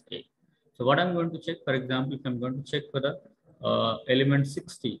name is A. So what I'm going to check, for example, if I'm going to check for the element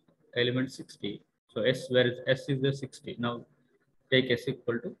 60. So S, where is S is the 60. Now take s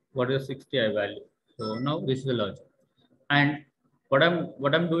equal to what is the 60 I value. So now this is the logic. And what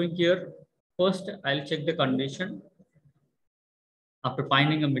I'm doing here, first I'll check the condition. After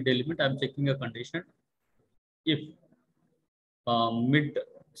finding a mid element, I'm checking a condition. If a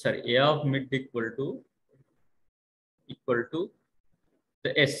of mid equal to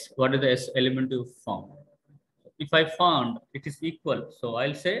the s, what is the s element you found? If I found it is equal, so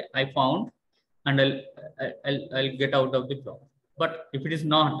I'll say I found, and I'll get out of the problem. But if it is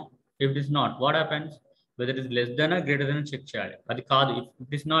not, what happens? Whether it is less than or greater than check cheyali. Adi kaadu. If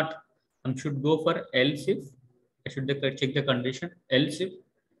it is not, I should go for else if. I should check the condition else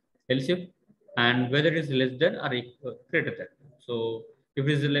if, and whether it is less than or greater than. So if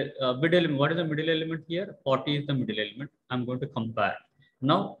it is middle element, what is the middle element here? 40 is the middle element. I'm going to compare.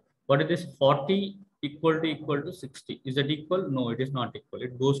 Now, what is this 40 equal to 60? Is that equal? No, it is not equal.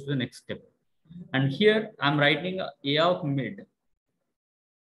 It goes to the next step. And here I'm writing a of mid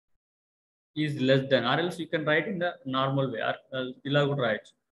is less than, or else you can write in the normal way. Ila would write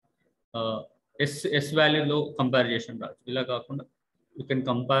s value low comparison. Ila kaakunda you can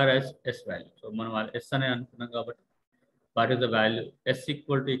compare as s value. So manam s ane anukunnam kabatti what is the value? S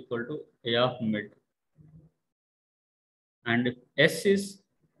equal to a of mid, and if s is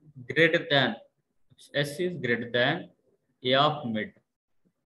greater than a of mid.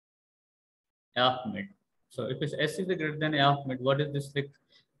 So if it's s is greater than a of mid, what is this like?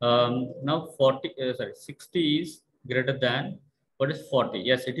 Now 60 is greater than what is 40?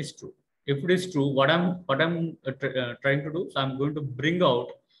 Yes, it is true. If it is true, what I'm trying to do, so I'm going to bring out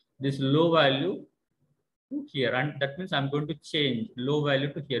this low value to here, and that means I'm going to change low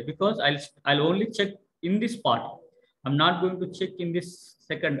value to here, because I'll only check in this part. I'm not going to check in this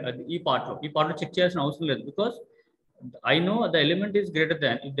second e part. Check cheyalsina avasam ledhu, because I know the element is greater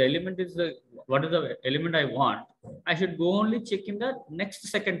than. If the element is what is the element I want, I should go only check in the next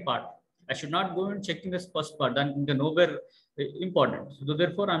second part. I should not go and check in this first part. Then the nowhere important. So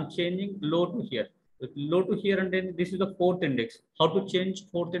therefore, I'm changing low to here. Low to here, and then this is the fourth index. How to change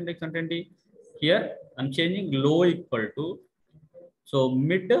fourth index? And then here I'm changing low equal to, so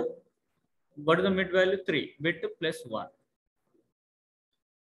mid. What is the mid value? 3. Mid plus 1.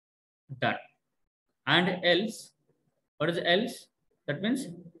 Done. And else, what is else? That means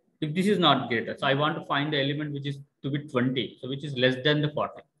if this is not greater, so I want to find the element which is to be 20, so which is less than the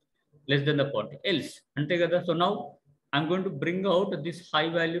 40, else. So now I'm going to bring out this high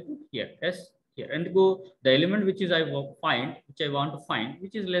value to here, s here, and go the element which I want to find,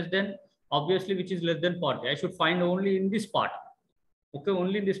 which is less than, obviously, which is less than 40. I should find only in this part. Okay,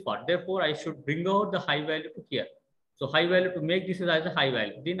 only in this part. Therefore, I should bring out the high value to here. So high value, to make this as a high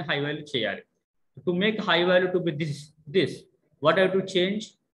value, then high value cheyali. To make high value to be this, what I have to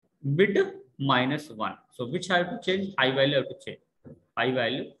change? Mid minus 1. So which I have to change? High value I have to change. High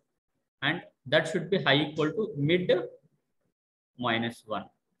value, and that should be high equal to mid minus 1.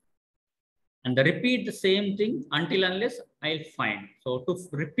 And repeat the same thing until unless I'll find. So to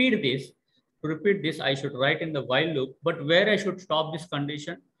repeat this, I should write in the while loop, but where I should stop this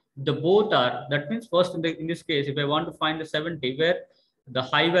condition, the both are, that means first in this case, if I want to find the 70, where the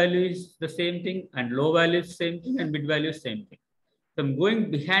high value is the same thing and low value is same thing and mid value is same thing. So I'm going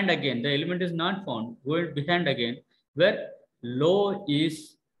behind again, the element is not found, going behind again, where low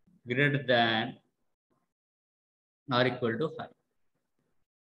is greater than or equal to high.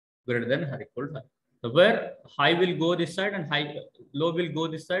 Greater than or equal to high. So where high will go this side and low will go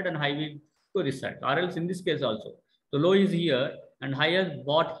this side and high will go this side, or else in this case also. So low is here and high is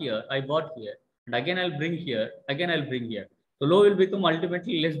bought here, I bought here, and again I'll bring here, again I'll bring here. So low will become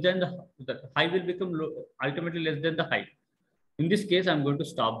ultimately less than the high will become low, ultimately less than the high. In this case, I'm going to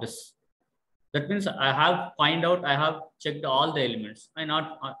stop this. That means I have checked all the elements. I'm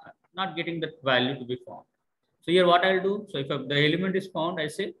not getting that value to be found. So here what I'll do, so if the element is found, I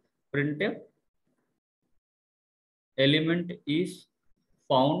say printf element is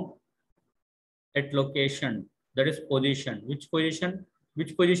found at location, that is position. Which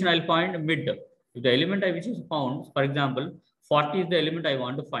position I'll find? Mid. If the element which is found, for example, 40 is the element I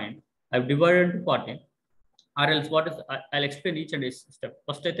want to find, I've divided into 40. Or else what is, I'll explain each and each step.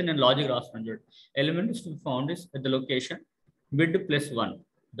 First, I think in logic raster, element is found is at the location mid plus 1.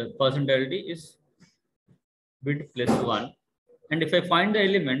 The percentage is mid plus 1. And if I find the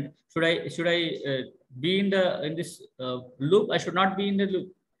element, should I be in this loop? I should not be in the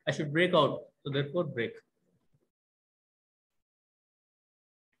loop. I should break out. So therefore break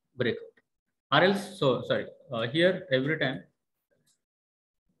out. Or else, so sorry, here every time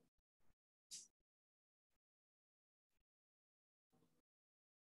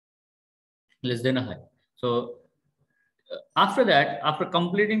less than a high. So After that, after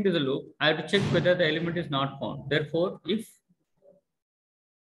completing the loop, I have to check whether the element is not found. Therefore, if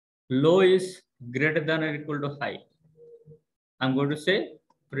low is greater than or equal to high, I'm going to say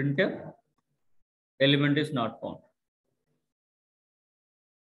printf element is not found.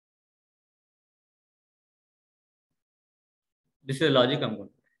 This is the logic I'm going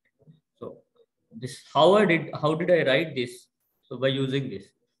to. So this how did I write this? So by using this.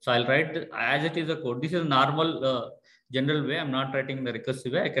 So I'll write as it is a code. This is a normal general way. I'm not writing the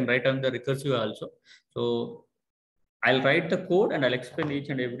recursive way. I can write on the recursive way also. So I'll write the code and I'll explain each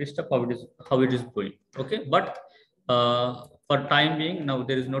and every step how it is going. Okay, but for time being, now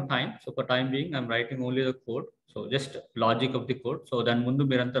there is no time. So for time being, I'm writing only the code. So just logic of the code. So then mundu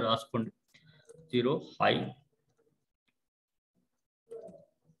miranta raskondi 0 high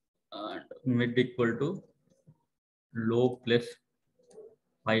and mid equal to low plus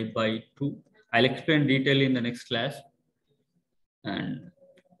pi by 2. I'll explain detail in the next class, and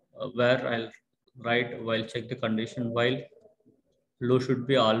where I'll write while check the condition while low should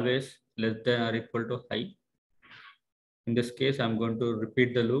be always less than or equal to high. In this case, I'm going to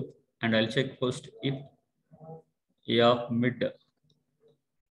repeat the loop and I'll check first if a of mid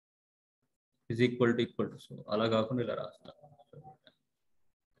is equal to. So ala kaakunda ila rasta.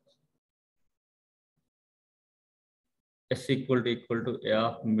 S equal to a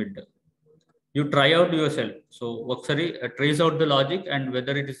of mid. You try out yourself. So trace out the logic and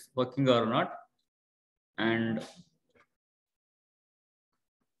whether it is working or not. And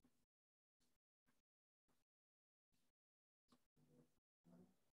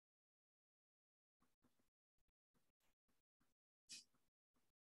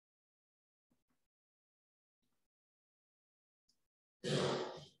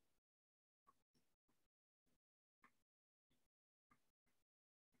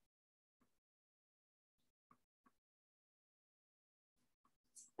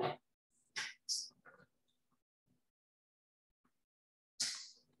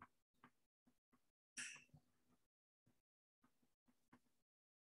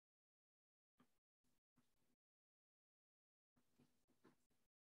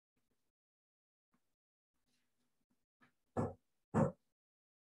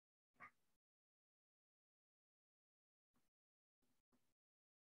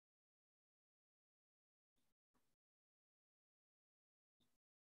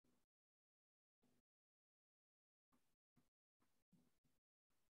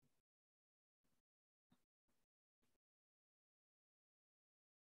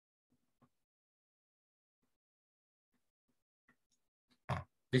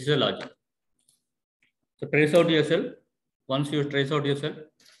this is the logic. So trace out yourself. Once you trace out yourself,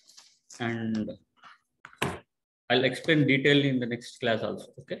 and I'll explain detail in the next class also.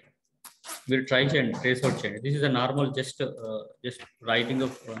 Okay, we'll try and trace out change. This is a normal, just writing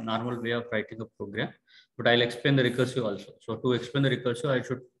of normal way of writing a program, but I'll explain the recursive also. So to explain the recursive, I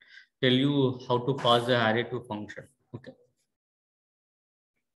should tell you how to pass the array to function. Okay.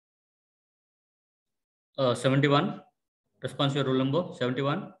 71. Response your roll number.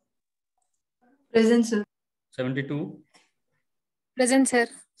 71. Present, sir. 72. Present, sir.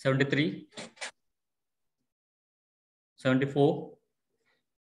 73. 74.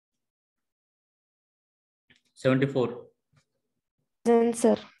 74. Present,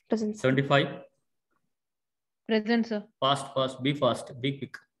 sir. Present, sir. 75. Present, sir. Fast. Be fast. Be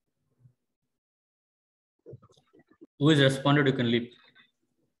quick. Who is responded? You can leave.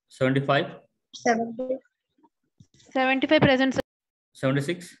 75. 75 present, sir.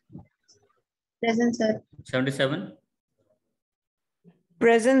 76. Present, sir. 77.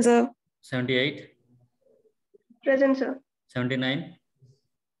 Present, sir. 78. Present, sir. 79.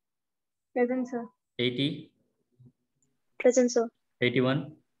 Present, sir. 80. Present, sir.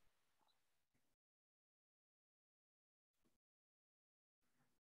 81.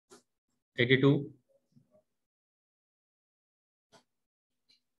 82.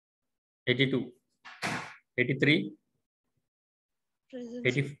 82. 83. Present,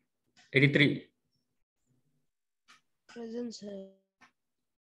 80, 83. Present, sir.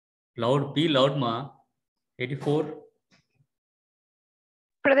 Loud. Be loud, ma. 84.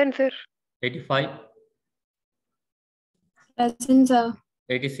 Present, sir. 85. Present, sir.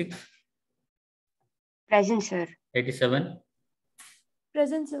 86. Present, sir. 87.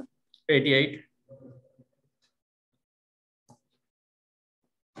 Present, sir. 88.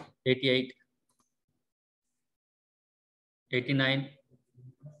 88. 89.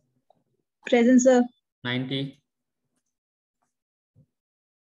 Present, sir. 90.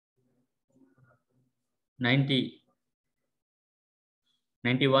 90.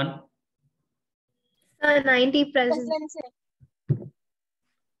 91. 90 present.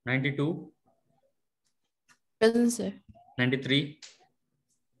 92, Present, sir. 93,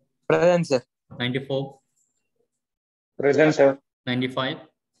 Present, sir. 94, Present, sir. 95,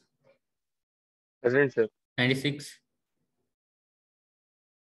 Present, sir. 96,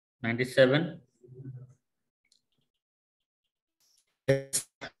 97,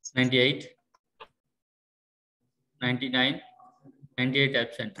 98, 99, 98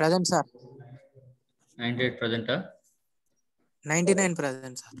 absent. Present, sir. 98 present, 99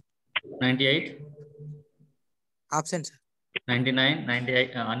 present, sir. 98, Absent, sir. 99,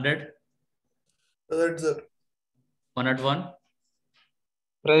 98, 100, Present, sir. 101,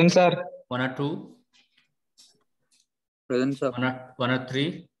 Present, sir. 102, Present, sir.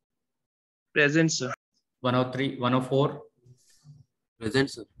 103, Present, sir. 103, 104, Present,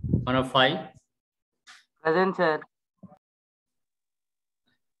 sir. 105, Present, sir.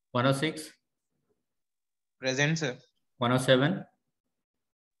 106, Present, sir. 107,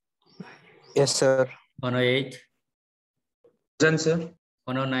 Yes, sir. 108, Present, sir.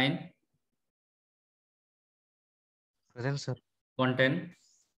 109, Present, sir. 110,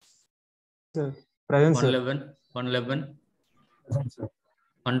 Sir. Present, sir. 111, 111, Present, sir.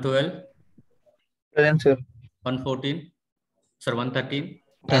 112, Present, sir. 114, sir, 113,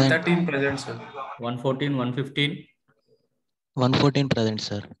 113 present, sir. 114, 115, 114 present,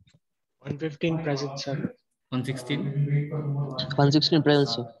 sir. 115 present, sir. 116, 116 present,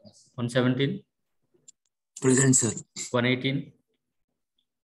 sir. 117, Present, sir. 118,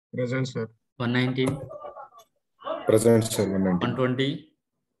 Present, sir. 119, Present, sir. 119. 120,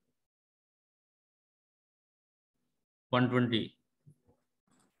 120,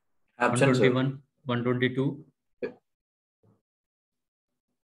 Absent, sir. 121, 122,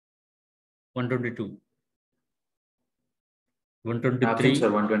 122, 123,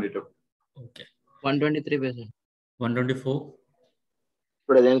 122. okay, 123 present. 124,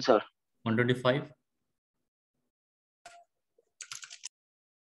 Present, sir. 125,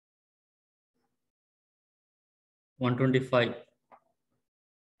 125,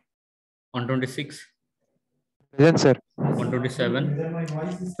 126, Present, sir.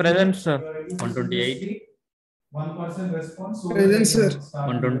 127, Present, sir. 128, Present, sir.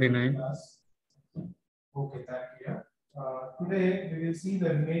 129, Okay, thank you. Today we will see the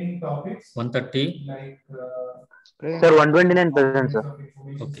remaining topics 130, like Sir, 129 present, sir.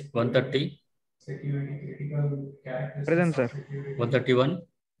 okay, 130, security, critical characteristics Present, sir. of security, 131,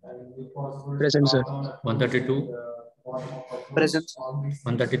 and if possible, Present, sir. top-down approach 132, and, bottom-up approach. Present. All these things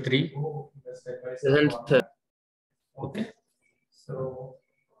 133, will go in the step-by-step Present, format. sir. okay, So,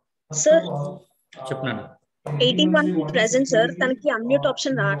 first Sir, of all, చెప్పినాను. can 81 anyone say what is present, sir. security, తనకి unmute or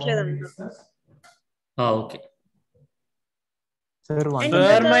option we have already రావట్లేదంట. discussed? Okay, Sir, And Sir,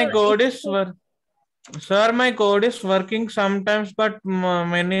 ఇందాక my code is Sir, my code is working sometimes, but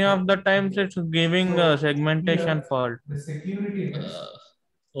many of the times it's giving a segmentation Here, fault. the security test,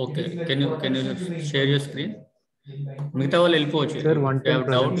 okay, it is like can you protection to the share your information. Screen? In the మిగతా వాళ్ళు వెళ్ళిపోవచ్చు. Sir, If 110 you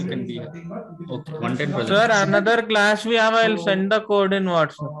have doubt, you present. can be here. Okay, 110 present. Sir, another class we have, I'll send the code in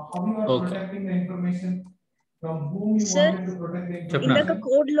WhatsApp. How you are Okay. protecting the information, from whom you Sir, wanted to protect the చెప్పినాను. ఇందాక information.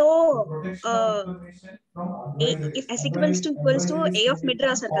 Code లో Protection of information from adversaries. if s equals to a of mid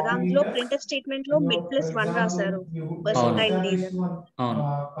రాశారు కదా, అందులో printf statement లో mid plus 1 రాశారు. Percentile D. అవును.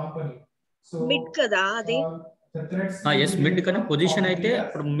 Company. So, mid కదా అది. the threats ఎస్ మిడ్ కానీ పొజిషన్ అయితే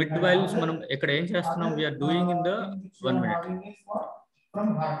ఇప్పుడు మిడ్ వాల్యూస్ మనం ఇక్కడ ఏం చేస్తున్నాం, we are doing in the 1 minute. from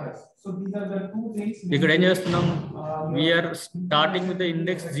hackers. So these are the two things. ఇక్కడ ఏం చేస్తున్నాం, we are starting with the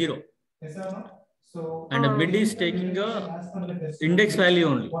index 0 Yes or no? So and mid is taking a index value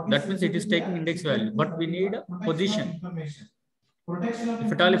only. That means it is taking index value, but we need a position.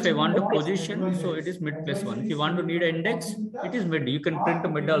 If I want a position, so it is mid plus 1. If you want to need an index, it is mid. You can print a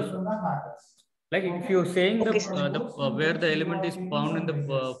mid also. Like if you're saying where the element is found in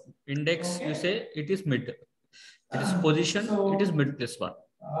the index, you say it is mid. It is position, it is mid plus 1.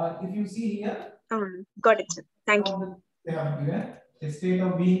 If you see here, Got it, sir. Thank you. they have given a state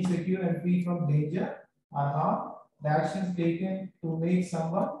of being secure and free from danger or harm, the actions taken to make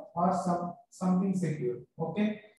someone or something secure. Okay.